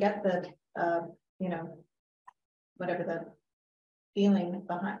totally get the, you know, whatever the feeling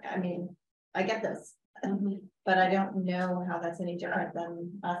behind, I mean, I get this. But I don't know how that's any different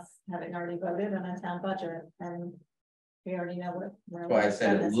than us having already voted on a town budget, and we already know what. That's why I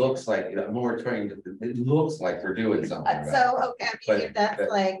said it looks like a moratorium. It looks like we're doing something. about it. So, okay, I mean, if But- that's but-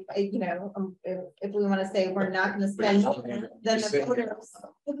 like, you know, if we want to say we're not gonna spend more than the voters.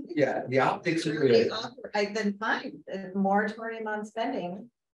 Yeah, the optics are good. Then fine, a moratorium on spending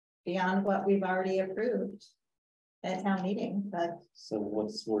beyond what we've already approved at town meeting, but So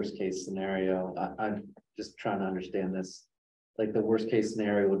what's worst case scenario? I'm just trying to understand this. Like the worst case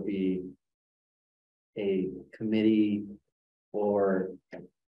scenario would be a committee or a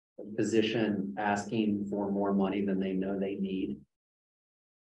position asking for more money than they know they need.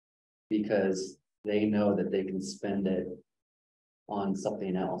 Because they know that they can spend it on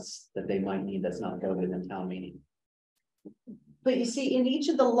something else that they might need that's not voted in town meeting. But you see, in each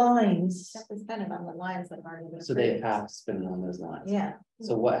of the lines, have to spend it on the lines that have already been. So they approved. have to spend it on those lines. Yeah,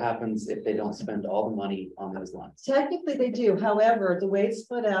 So what happens if they don't spend all the money on those lines? technically they do, however, the way it's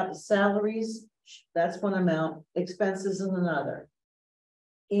split out, salaries, that's one amount, expenses is another.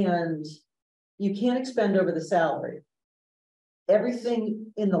 And you can't expend over the salary.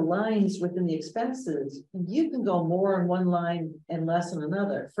 Everything in the lines within the expenses, you can go more on one line and less on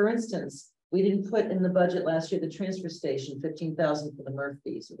another. For instance, we didn't put in the budget last year, the transfer station, 15,000 for the MRF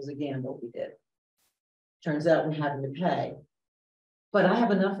fees. It was a gamble we did. Turns out we're having to pay. But I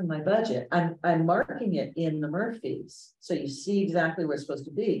have enough in my budget. I'm marking it in the MRF fees. So you see exactly where it's supposed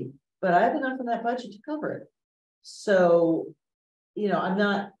to be, but I have enough in that budget to cover it. So, you know, I'm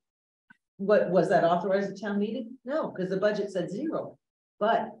not, what was that authorized at town meeting? No, because the budget said 0.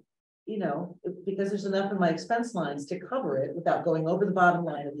 But, you know, because there's enough in my expense lines to cover it without going over the bottom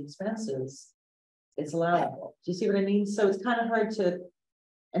line of the expenses, it's allowable. Do you see what I mean? So it's kind of hard to,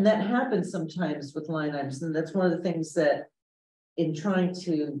 and that happens sometimes with line items. And that's one of the things that in trying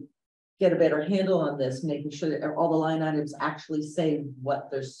to get a better handle on this, making sure that all the line items actually say what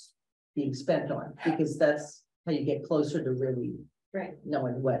they're being spent on, because that's how you get closer to really right,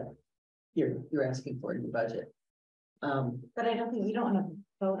 knowing what you're asking for in your budget. but I don't think you don't want to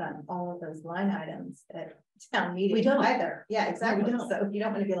vote on all of those line items at town meeting. We don't. Either, yeah, exactly, don't. so you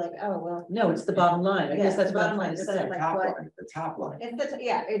don't want to be like, oh, well. No, it's the bottom line. I Yeah, guess that's the what I'm bottom trying to line, say. like Top what- line, the top line.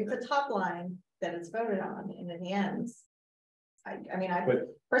 It's the top line that it's voted on, and in the end. I mean, But-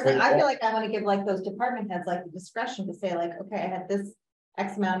 personally, but I all- feel like I want to give like those department heads like the discretion to say like, okay, I had this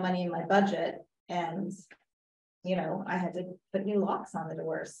X amount of money in my budget and. You know, I had to put new locks on the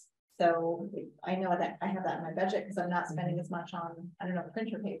doors. So I know that I have that in my budget because I'm not spending as much on, I don't know,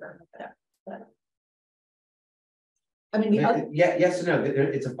 printer paper, but. I mean, the other, Yeah, yes and no,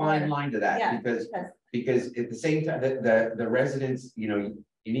 it's a fine line to that, Yeah, because at the same time, the residents, you know,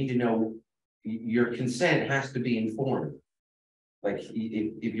 you need to know. Your consent has to be informed. Like,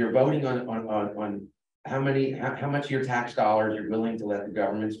 if you're voting on how much of your tax dollars you're willing to let the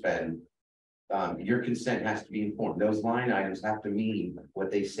government spend. Your consent has to be informed. Those line items have to mean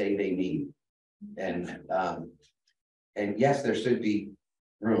what they say they need. And yes, there should be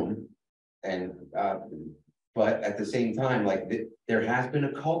room. And but at the same time, like there has been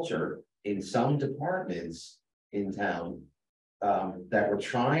a culture in some departments in town that we're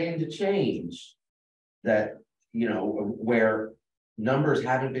trying to change, that, you know, where numbers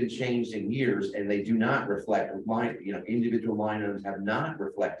haven't been changed in years and they do not reflect line, you know, individual line items have not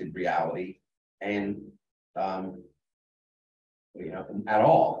reflected reality and you know, at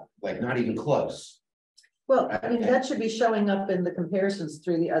all, like not even close. Well, I mean, that should be showing up in the comparisons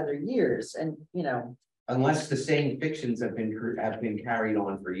through the other years and, you know. Unless the same fictions have been carried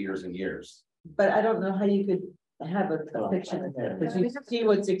on for years and years. But I don't know how you could have a fiction in there, because you see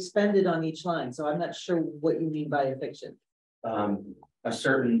what's expended on each line, so I'm not sure what you mean by a fiction. A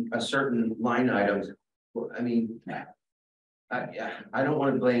certain line items, I mean, I don't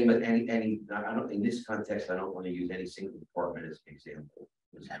want to blame it I don't, in this context, I don't want to use any single department as an example,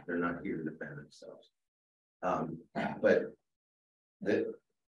 because they're not here to defend themselves. But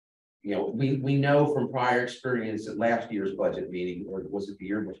you know, we know from prior experience at last year's budget meeting, or was it the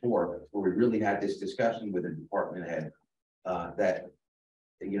year before, where we really had this discussion with a department head, that,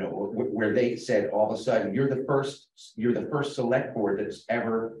 you know, where they said all of a sudden, you're the first select board that's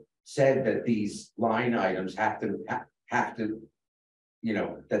ever said that these line items have to, you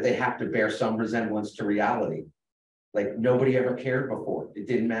know, that they have to bear some resemblance to reality. Like nobody ever cared before. It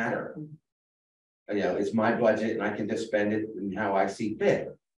didn't matter. You know, it's my budget and I can just spend it in how I see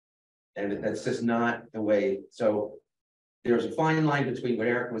fit. And that's just not the way. So there's a fine line between what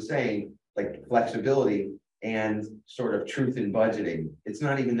Eric was saying, like flexibility and sort of truth in budgeting. It's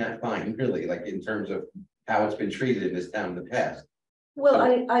not even that fine, really, like in terms of how it's been treated in this town in the past. Well,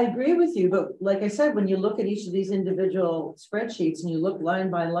 I agree with you, but like I said, when you look at each of these individual spreadsheets and you look line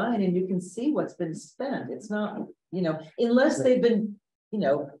by line and you can see what's been spent, it's not, you know, unless they've been, you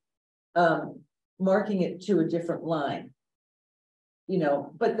know, marking it to a different line. You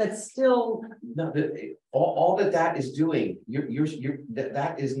know, but that's still no. All that is doing.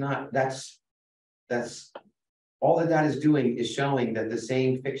 That is not. That's all that is doing is showing that the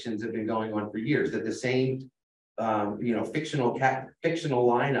same fictions have been going on for years. That the same, you know, fictional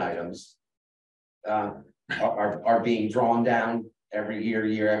line items are being drawn down every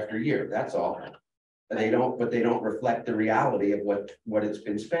year after year. That's all. But they don't reflect the reality of what it's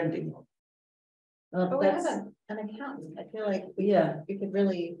been spending on. But we have an accountant. I feel like we could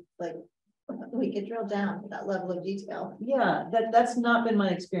really we could drill down to that level of detail. Yeah, that's not been my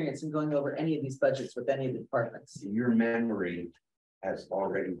experience in going over any of these budgets with any of the departments. Your memory has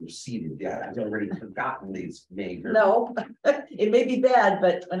already receded. Yeah, has already forgotten these major. No, it may be bad,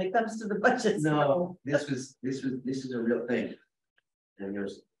 but when it comes to the budgets, no. This is a real thing. And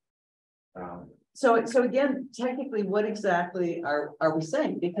there's So again, technically, what exactly are we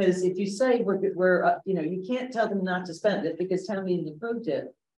saying? Because if you say we're you know, you can't tell them not to spend it because town meeting approved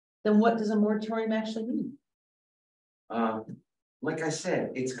it, then what does a moratorium actually mean? Like I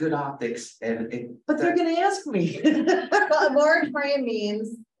said, it's good optics, but they're going to ask me. Well, a moratorium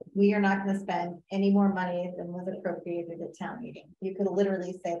means we are not going to spend any more money than was appropriated at town meeting. You could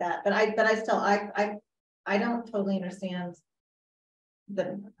literally say that, but I don't totally understand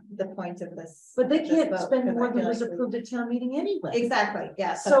the point of this. But they can't spend more than was approved at town meeting anyway. Exactly.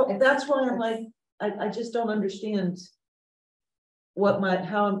 Yeah. So that's why I'm like, I just don't understand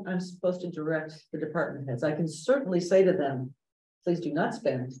how I'm supposed to direct the department heads. I can certainly say to them, please do not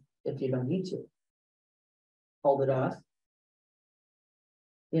spend if you don't need to. Hold it off.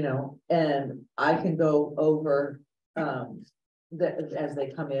 You know, and I can go over as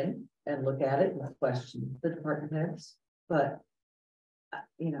they come in and look at it and question the department heads, but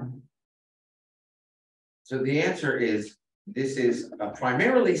you know. So the answer is, this is a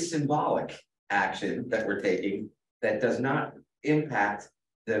primarily symbolic action that we're taking that does not impact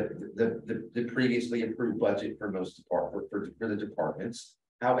the previously approved budget for most department for the departments.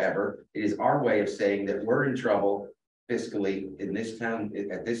 However, it is our way of saying that we're in trouble fiscally in this town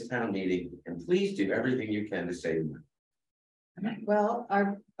at this town meeting, and please do everything you can to save money. Well,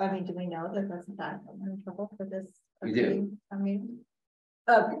 I mean, do we know that that's in fact we're in trouble for this? We do. I mean.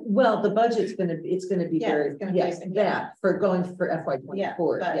 Well, the budget's gonna be, it's gonna be very, yes, that for going for FY24. Yeah,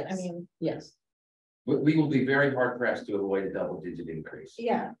 but yes. I mean, yes. We will be very hard pressed to avoid a double-digit increase.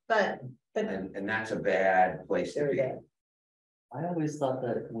 yeah, but And that's a bad place to Very be. bad. I always thought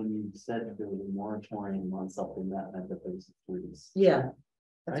that when you said there was a moratorium on something, that meant that there was a freeze. Yeah,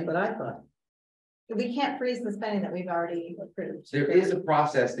 that's Right? what I thought. we can't freeze the spending that we've already approved. There is a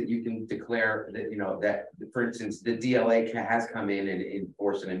process that you can declare that, you know, that, for instance, the DLA has come in and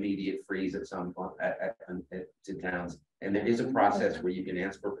enforce an immediate freeze at some point to towns. And there is a process where you can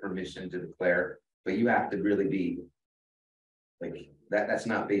ask for permission to declare, but you have to really be like that's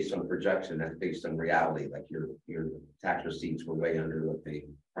not based on projection, that's based on reality. Like your tax receipts were way under what they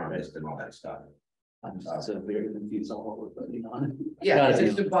promised. list and all that stuff. I'm so very confused on what we're voting on. Yeah, Gotta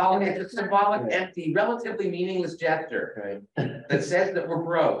it's be. a symbolic, empty, relatively meaningless gesture Right. that says that we're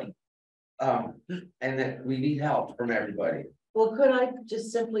broke. And that we need help from everybody. Well, could I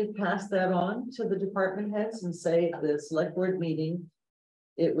just simply pass that on to the department heads and say at the select board meeting?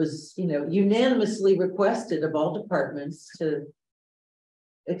 It was, unanimously requested of all departments to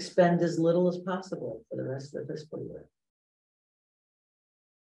expend as little as possible for the rest of the fiscal year.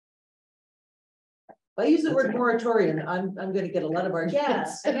 If I use the word moratorium, I'm gonna get a lot of arguments.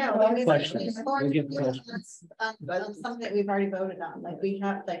 Yes, I know. I mean, Question. it's We'll get questions. something that we've already voted on, like we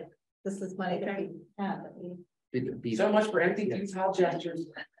have, like, this is money that we have, that we. So much for empty futile gestures.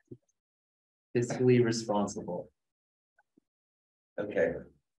 Fiscally responsible. Okay.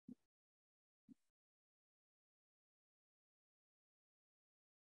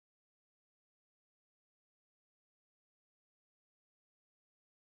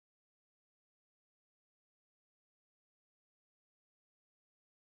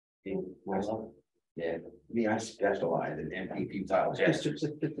 Well, yeah, me, I specialize in empty futile gestures.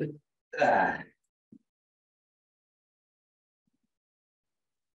 Ah.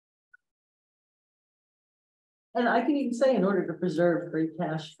 And I can even say, in order to preserve free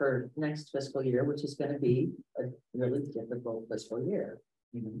cash for next fiscal year, which is gonna be a really difficult fiscal year.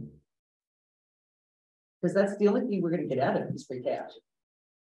 Because that's the only thing we're gonna get out of it is free cash.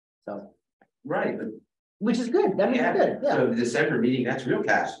 So, Right, but which is good, that means good, yeah, so the December meeting, that's real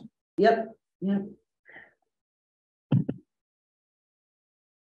cash. yep, yeah.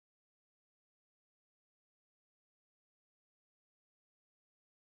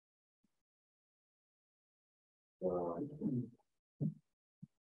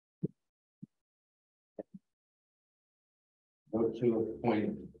 Vote to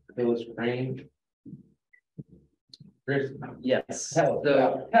appoint Phyllis Crane. Chris, Yes, tell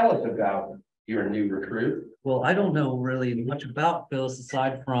us about your new recruit. well, I don't know really much about Phyllis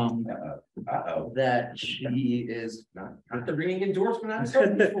aside from Uh-oh, that she is, not the ringing endorsement I was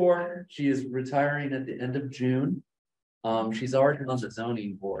hoping for. she is retiring at the end of June. She's already on the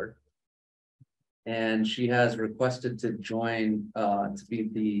zoning board. And she has requested to join, to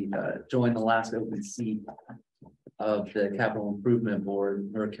be join the last open seat of the capital improvement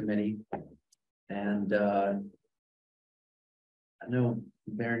board or committee. And I know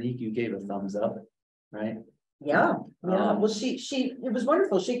Veronique, you gave a thumbs up, right? Yeah, Um, well, it was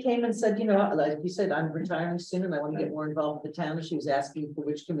wonderful, she came and said, like you said, I'm retiring soon and I want to get more involved with the town, and she was asking for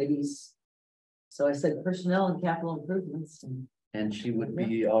which committees. So I said personnel and capital improvements. And she would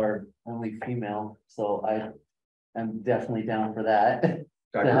be our only female, so I am definitely down for that.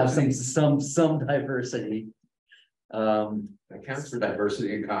 To have some diversity. That counts for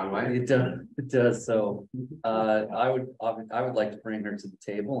diversity in Conway. It does, so, I would like to bring her to the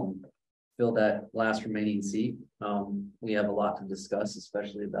table and fill that last remaining seat. We have a lot to discuss,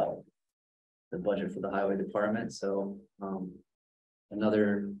 especially about the budget for the highway department, so,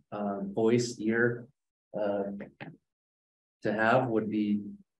 another, voice ear, to have would be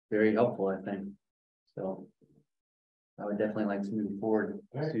very helpful, I think. So I would definitely like to move forward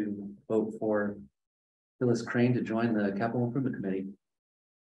to vote for Phyllis Crane to join the capital improvement committee.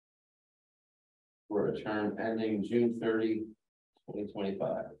 For a term ending June 30,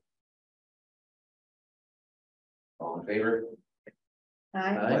 2025. All in favor?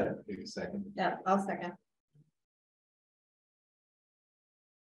 Aye. Take a second. Yeah, I'll second.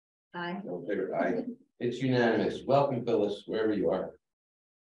 Aye. All in favor? Aye. It's unanimous. Welcome, Phyllis, wherever you are.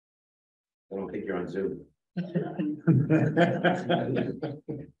 I don't think you're on Zoom.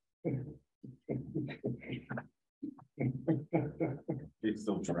 He's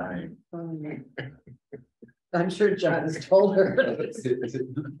still trying. I'm sure John has told her.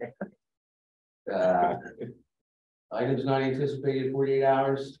 Items not anticipated 48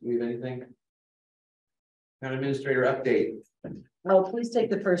 hours. Do we have anything? Town administrator update. Oh, please take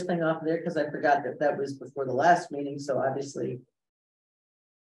the first thing off there, because I forgot that was before the last meeting, so obviously.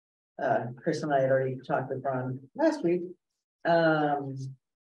 Chris and I had already talked with Ron last week.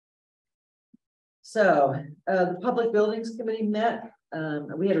 So, the Public Buildings Committee met,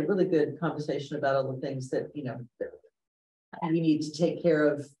 we had a really good conversation about all the things that, that we need to take care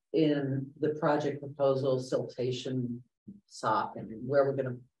of in the project proposal, siltation, sock, and where we're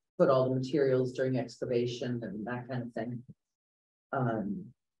gonna put all the materials during excavation and that kind of thing.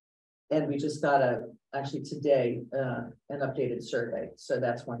 And we just got actually today, an updated survey, so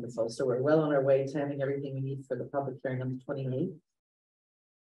that's wonderful. So we're well on our way to having everything we need for the public hearing on the 28th.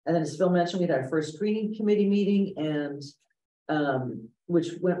 And then as Phil mentioned, we had our first screening committee meeting, and which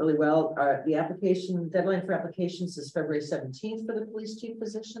went really well. The application deadline for applications is February 17th for the police chief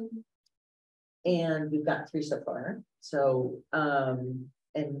position. And we've got 3 so far. So,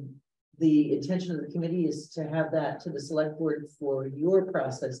 and the intention of the committee is to have that to the select board for your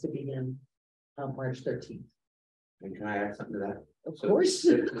process to begin March 13th. And can I add something to that? Of course.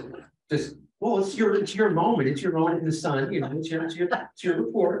 Just, well, it's your moment. It's your moment in the sun. You know, it's your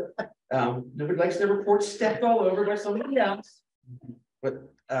report. Nobody likes their report stepped all over by somebody else. But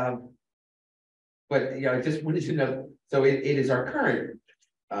yeah, I just wanted to know. So it is our current,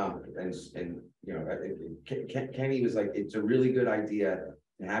 and you know, Kenny was like, it's a really good idea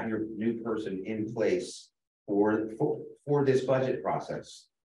to have your new person in place for this budget process,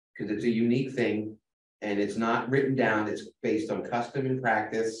 because it's a unique thing and it's not written down. It's based on custom and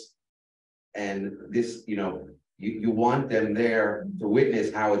practice, and this, you know, you want them there to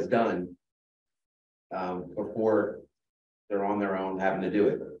witness how it's done before they're on their own having to do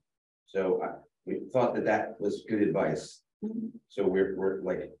it. So we thought that was good advice. So we're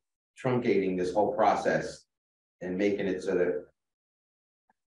like truncating this whole process and making it so that,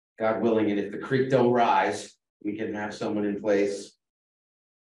 God willing, and if the creek don't rise, we can have someone in place,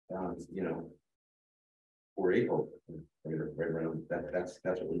 you know, for April, right around that. That's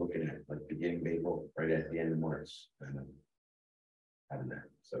what we're looking at, like beginning of April, right at the end of March. Having that.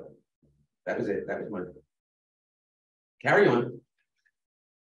 So that was it. That was my carry on.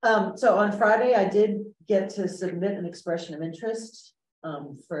 So on Friday, I did get to submit an expression of interest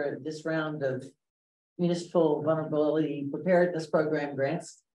for this round of municipal vulnerability preparedness program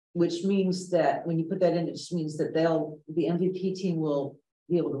grants, which means that when you put that in, it just means that the MVP team will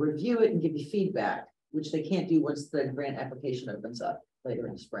be able to review it and give you feedback, which they can't do once the grant application opens up later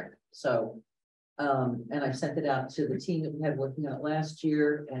in the spring. So, and I sent it out to the team that we had working on it last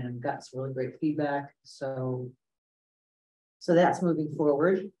year and got some really great feedback. So that's moving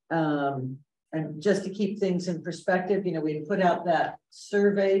forward. And just to keep things in perspective, you know, we put out that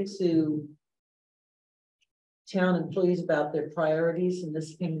survey to town employees about their priorities, and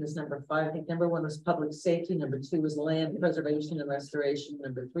this came as number 5. I think number 1 was public safety, number 2 was land preservation and restoration,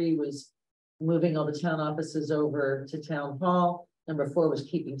 number 3 was moving all the town offices over to town hall, number 4 was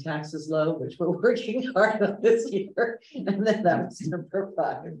keeping taxes low, which we're working hard on this year, and then that was number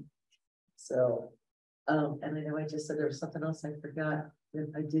 5. So and I know I just said there was something else I forgot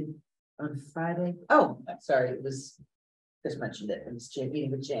that I did on Friday. Oh, I'm sorry, it was just mentioned it. It was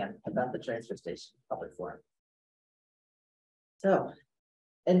meeting with Jan about the transfer station public forum. So,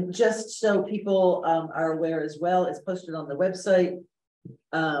 and just so people are aware as well, it's posted on the website.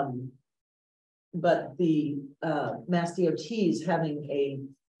 But the Mass DOT is having a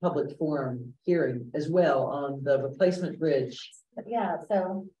public forum hearing as well on the replacement bridge. Yeah,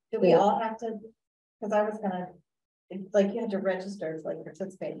 so do we all have to, because I was gonna, like, you have to register to like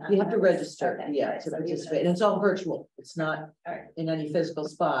participate. You have to register, Okay, yeah, right, to so participate, and it's all virtual. It's not in any physical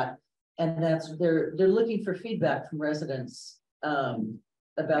spot. And that's, they're looking for feedback from residents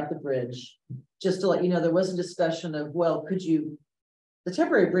about the bridge. Just to let you know, there was a discussion of, well, the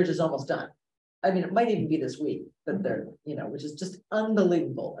temporary bridge is almost done. I mean, it might even be this week, but they're, you know, which is just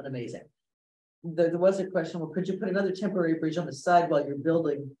unbelievable and amazing. There was a question, well, could you put another temporary bridge on the side while you're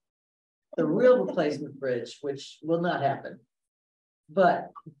building the real replacement bridge, which will not happen.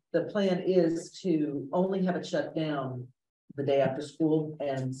 But the plan is to only have it shut down the day after school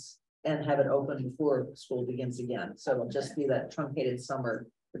ends and have it open before school begins again. So it'll just be that truncated summer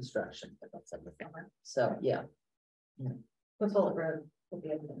construction. So yeah. The Bullet Road will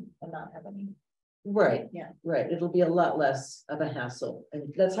be open and not have any. Right. Yeah. Right. It'll be a lot less of a hassle.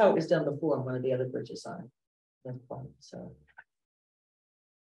 And that's how it was done before on one of the other bridges on that point. So.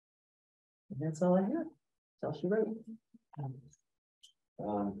 And that's all I have. That's all she wrote.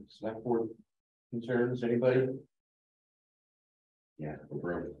 Select board concerns, anybody? Yeah, we're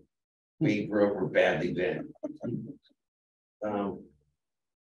broke. We broke, we're badly bent.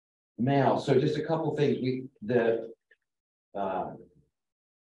 Mail, so just a couple things, the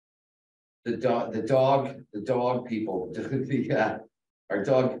dog people,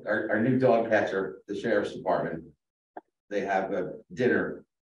 our new dog catcher, the sheriff's department. They have a dinner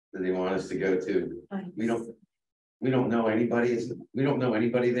that they want us to go to. We don't know anybody. We don't know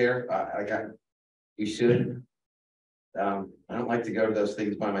anybody there. We should. I don't like to go to those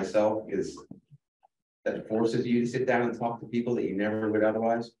things by myself because that forces you to sit down and talk to people that you never would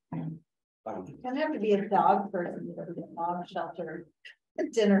otherwise. You don't have to be a dog person to go to the dog shelter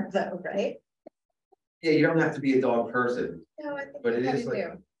dinner though, right? Yeah, you don't have to be a dog person, No, I think but it is probably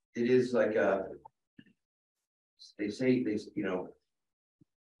like, do. it is like a, they say, you know,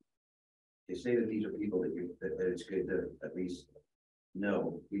 they say that these are people that that it's good to at least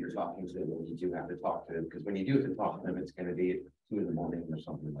know who you're talking to when you do have to talk to them, because when you do have to talk to them, it's gonna be at 2 in the morning or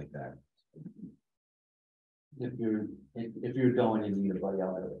something like that. If you're going, you need a buddy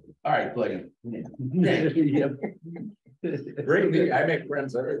out there. All right, buddy. Yep. Bring me, I make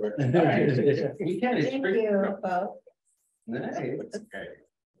friends everywhere. All right. We can, it's Thank pretty. you both. Hey, it's okay.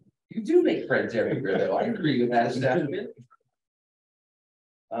 You do make friends everywhere, though. I agree with that assessment.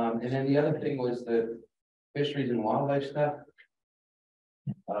 And then the other thing was the fisheries and wildlife stuff.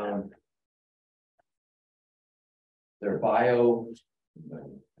 Their the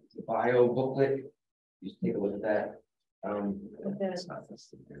bio booklet. Just take a look at that. The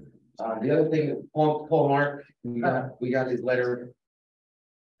other thing, Paul Mark, we got his letter.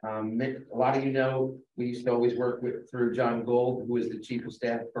 Mick, a lot of you know, we used to always work through John Gold, who is the chief of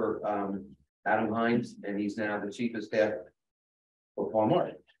staff for Adam Hines, and he's now the chief of staff for Paul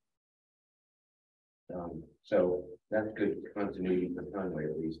Mark. So that's good continuity for Conway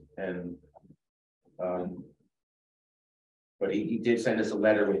at least. And but he did send us a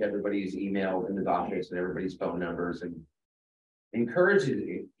letter with everybody's email and the documents and everybody's phone numbers, and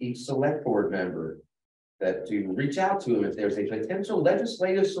encourages each select board member that to reach out to him if there's a potential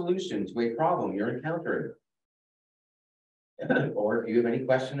legislative solution to a problem you're encountering. Or if you have any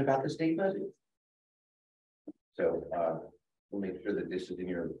question about the state budget. So we'll make sure that this is in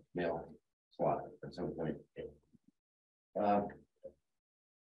your mail slot at some point.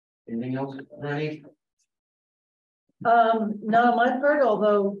 Anything else, Ronnie? No, my part,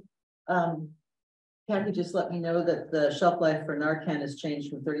 although, Kathy just let me know that the shelf life for Narcan has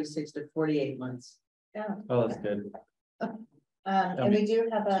changed from 36 to 48 months. Yeah. Oh, that's good. And we do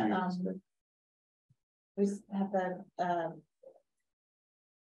have a, we have the,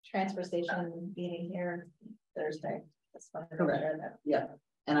 transfer station meeting here Thursday. That's fine. Correct. Yeah,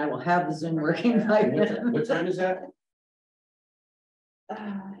 and I will have the Zoom working by then. What time is that?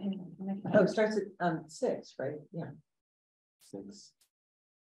 Oh, it starts at 6, right? Yeah. 6.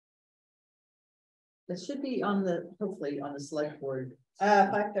 It should be on the, hopefully on the select board.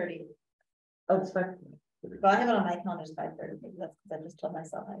 5:30. Oh, it's 5. Well, I have it on my calendar as 5:30. That's because I just told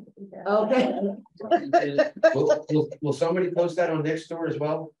myself I had to be there. Okay. Will somebody post that on next door as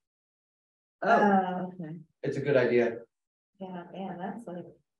well? Oh, okay. It's a good idea. Yeah, man, that's like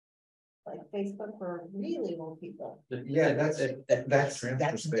Facebook for really old people. Yeah, that's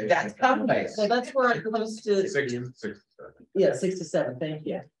Conway. So that's where I posted. 6 Yeah, 6 to 7. Thank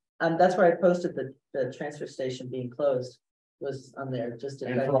you. That's where I posted the transfer station being closed was on there just to.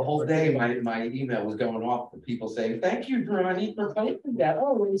 And for a whole day, my email was going off for people saying, thank you, Ronnie, for posting that.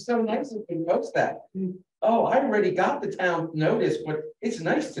 Oh, it was so nice that you post that. Oh, I already got the town notice, but it's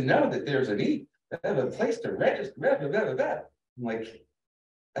nice to know that there's a place to register. I'm like,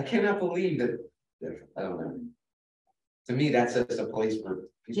 I cannot believe that, I don't know. To me, that's just a place for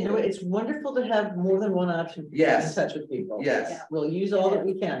people. You know, it's wonderful to have more than one option. To Yes. get in touch with people. Yes. We'll use all that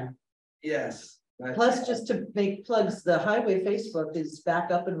we can. Yes. Plus, just to make plugs, the highway Facebook is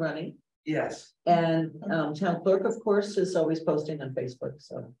back up and running. Yes. And town clerk, of course, is always posting on Facebook,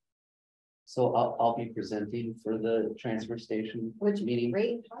 so. So I'll be presenting for the transfer station Which meeting.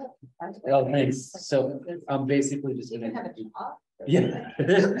 great. Oh, thanks. So I'm basically just You gonna. can have a talk. Yeah.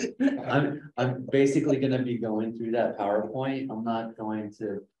 I'm basically gonna be going through that PowerPoint. I'm not going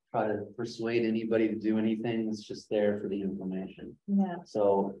to try to persuade anybody to do anything. It's just there for the information. Yeah,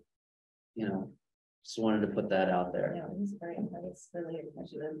 So, you know, just wanted to put that out there. no, it's very, it's really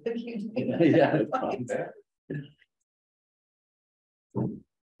appreciative if you do Yeah. that.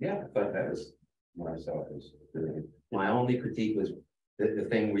 Yeah, but that was what I saw. My only critique was the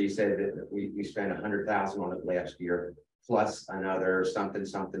thing where you said that we spent 100,000 on it last year, plus another something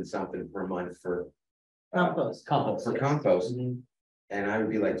per month for Compost. Compost. for compost. Mhm. And I would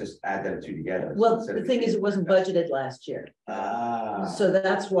be like, just add them two together. Well, instead the of- thing is, it wasn't budgeted last year. So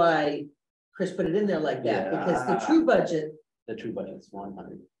that's why Chris put it in there like that, because the true budget The true budget is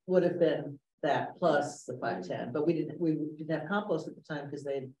 100. would have been that plus the 510, but we didn't have compost at the time because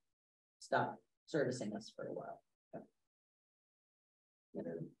they stopped servicing us for a while.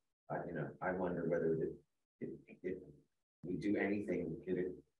 I wonder whether if we do anything,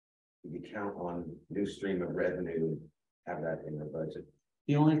 could we count on new stream of revenue, and have that in the budget?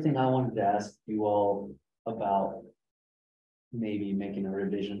 The only thing I wanted to ask you all about maybe making a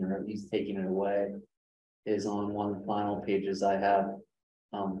revision or at least taking it away is on one of the final pages I have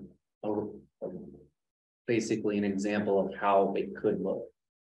basically an example of how it could look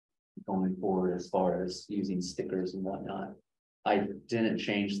going forward as far as using stickers and whatnot. I didn't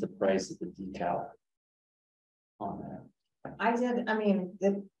change the price of the decal on that. I did, I mean,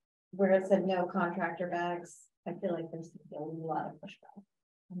 where it said no contractor bags, I feel like there's a lot of pushback.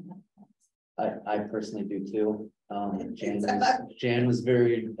 I personally do too. Jan was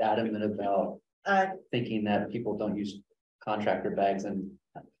very adamant about thinking that people don't use contractor bags, and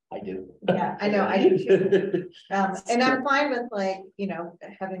I do. Yeah, I know, I do too. And I'm fine with like, you know,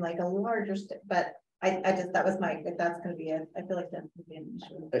 having like a larger, but I just, that was my, if that's gonna be it, I feel like that's gonna be an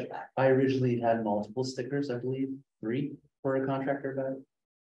issue with pushback. I originally had multiple stickers, I believe, 3 for a contractor bag.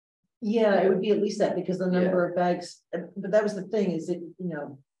 Yeah, it would be at least that, because the number of bags, but that was the thing, is it, you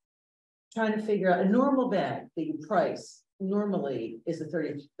know. Trying to figure out a normal bag that you price normally is a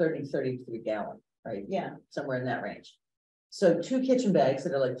 33 gallon, right? Yeah. Somewhere in that range. So 2 kitchen bags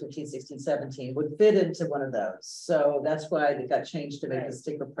that are like 15, 16, 17 would fit into one of those. So that's why it got changed to make the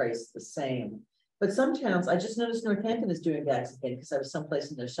sticker price the same. But some towns, I just noticed Northampton is doing bags again, because I was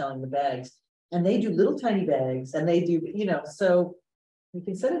someplace and they're selling the bags, and they do little tiny bags, and they do, you know, so you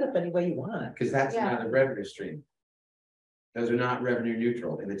can set it up any way you want. Because that's Yeah. not a revenue stream. Those are not revenue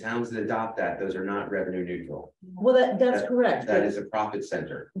neutral. In the towns that adopt that, those are not revenue neutral. Well, that's correct. That is a profit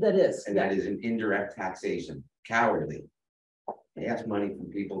center, That is. and that is an indirect taxation, cowardly. They ask money from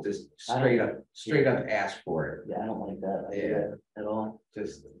people, just straight up ask for it. Yeah, I don't like that Yeah. at all.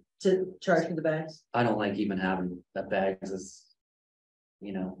 Just, To charge for the bags. I don't like even having the bags as,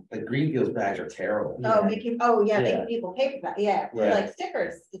 you know. the Greenfields bags are terrible. Oh, making Yeah. making people pay for that, yeah, Right. like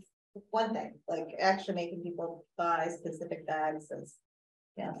stickers, it's one thing, like actually making people buy specific bags is.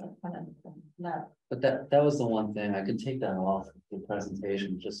 Yeah, that's kind of, no, But that was the one thing, I could take that off the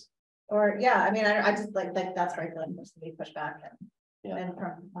presentation, just, or, yeah, I mean, I just like, that's where I feel like there's gonna be pushback and. Yeah. And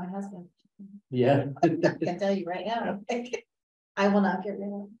from my husband, yeah. I can tell you right now, I will not get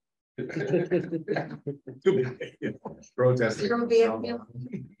rid of Protest. it. It'll be a-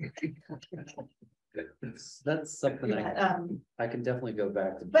 That's something Yeah, I can definitely go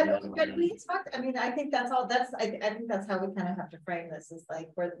back to. But we talked, I mean, I think that's all, I think that's how we kind of have to frame this, is like,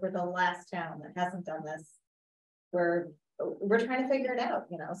 we're the last town that hasn't done this. We're trying to figure it out,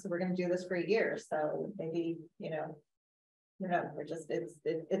 you know, so we're gonna do this for a year, so maybe, you know. We're just,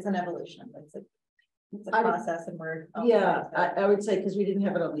 it's an evolution, it's a process, and we're. Yeah, I would say, because we didn't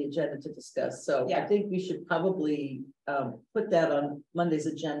have it on the agenda to discuss, so I Yeah. think we should probably put that on Monday's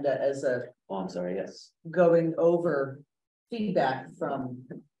agenda as a Oh, I'm sorry, yes, going over feedback from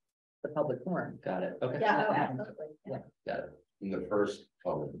the public forum. got it, okay. Yeah, oh, absolutely, yeah, Got it, In the first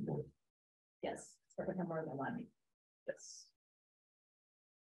public board, yes, so we have more than one. yes,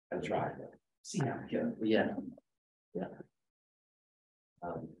 I tried. See how it goes. yeah.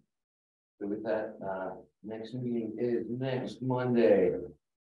 So with that, next meeting is next Monday.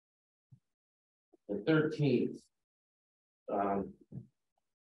 The 13th.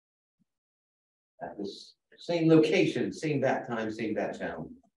 At this same location, same bat time, same bat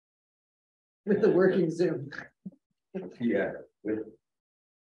channel. With the working Zoom. Yeah, with.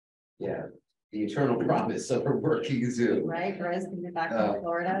 Yeah, the eternal promise of a working Zoom. Right, Rose can be back Oh. in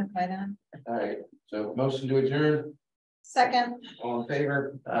Florida by then. All right, so motion to adjourn, Second. all in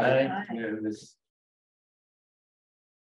favor? Aye. Unanimous.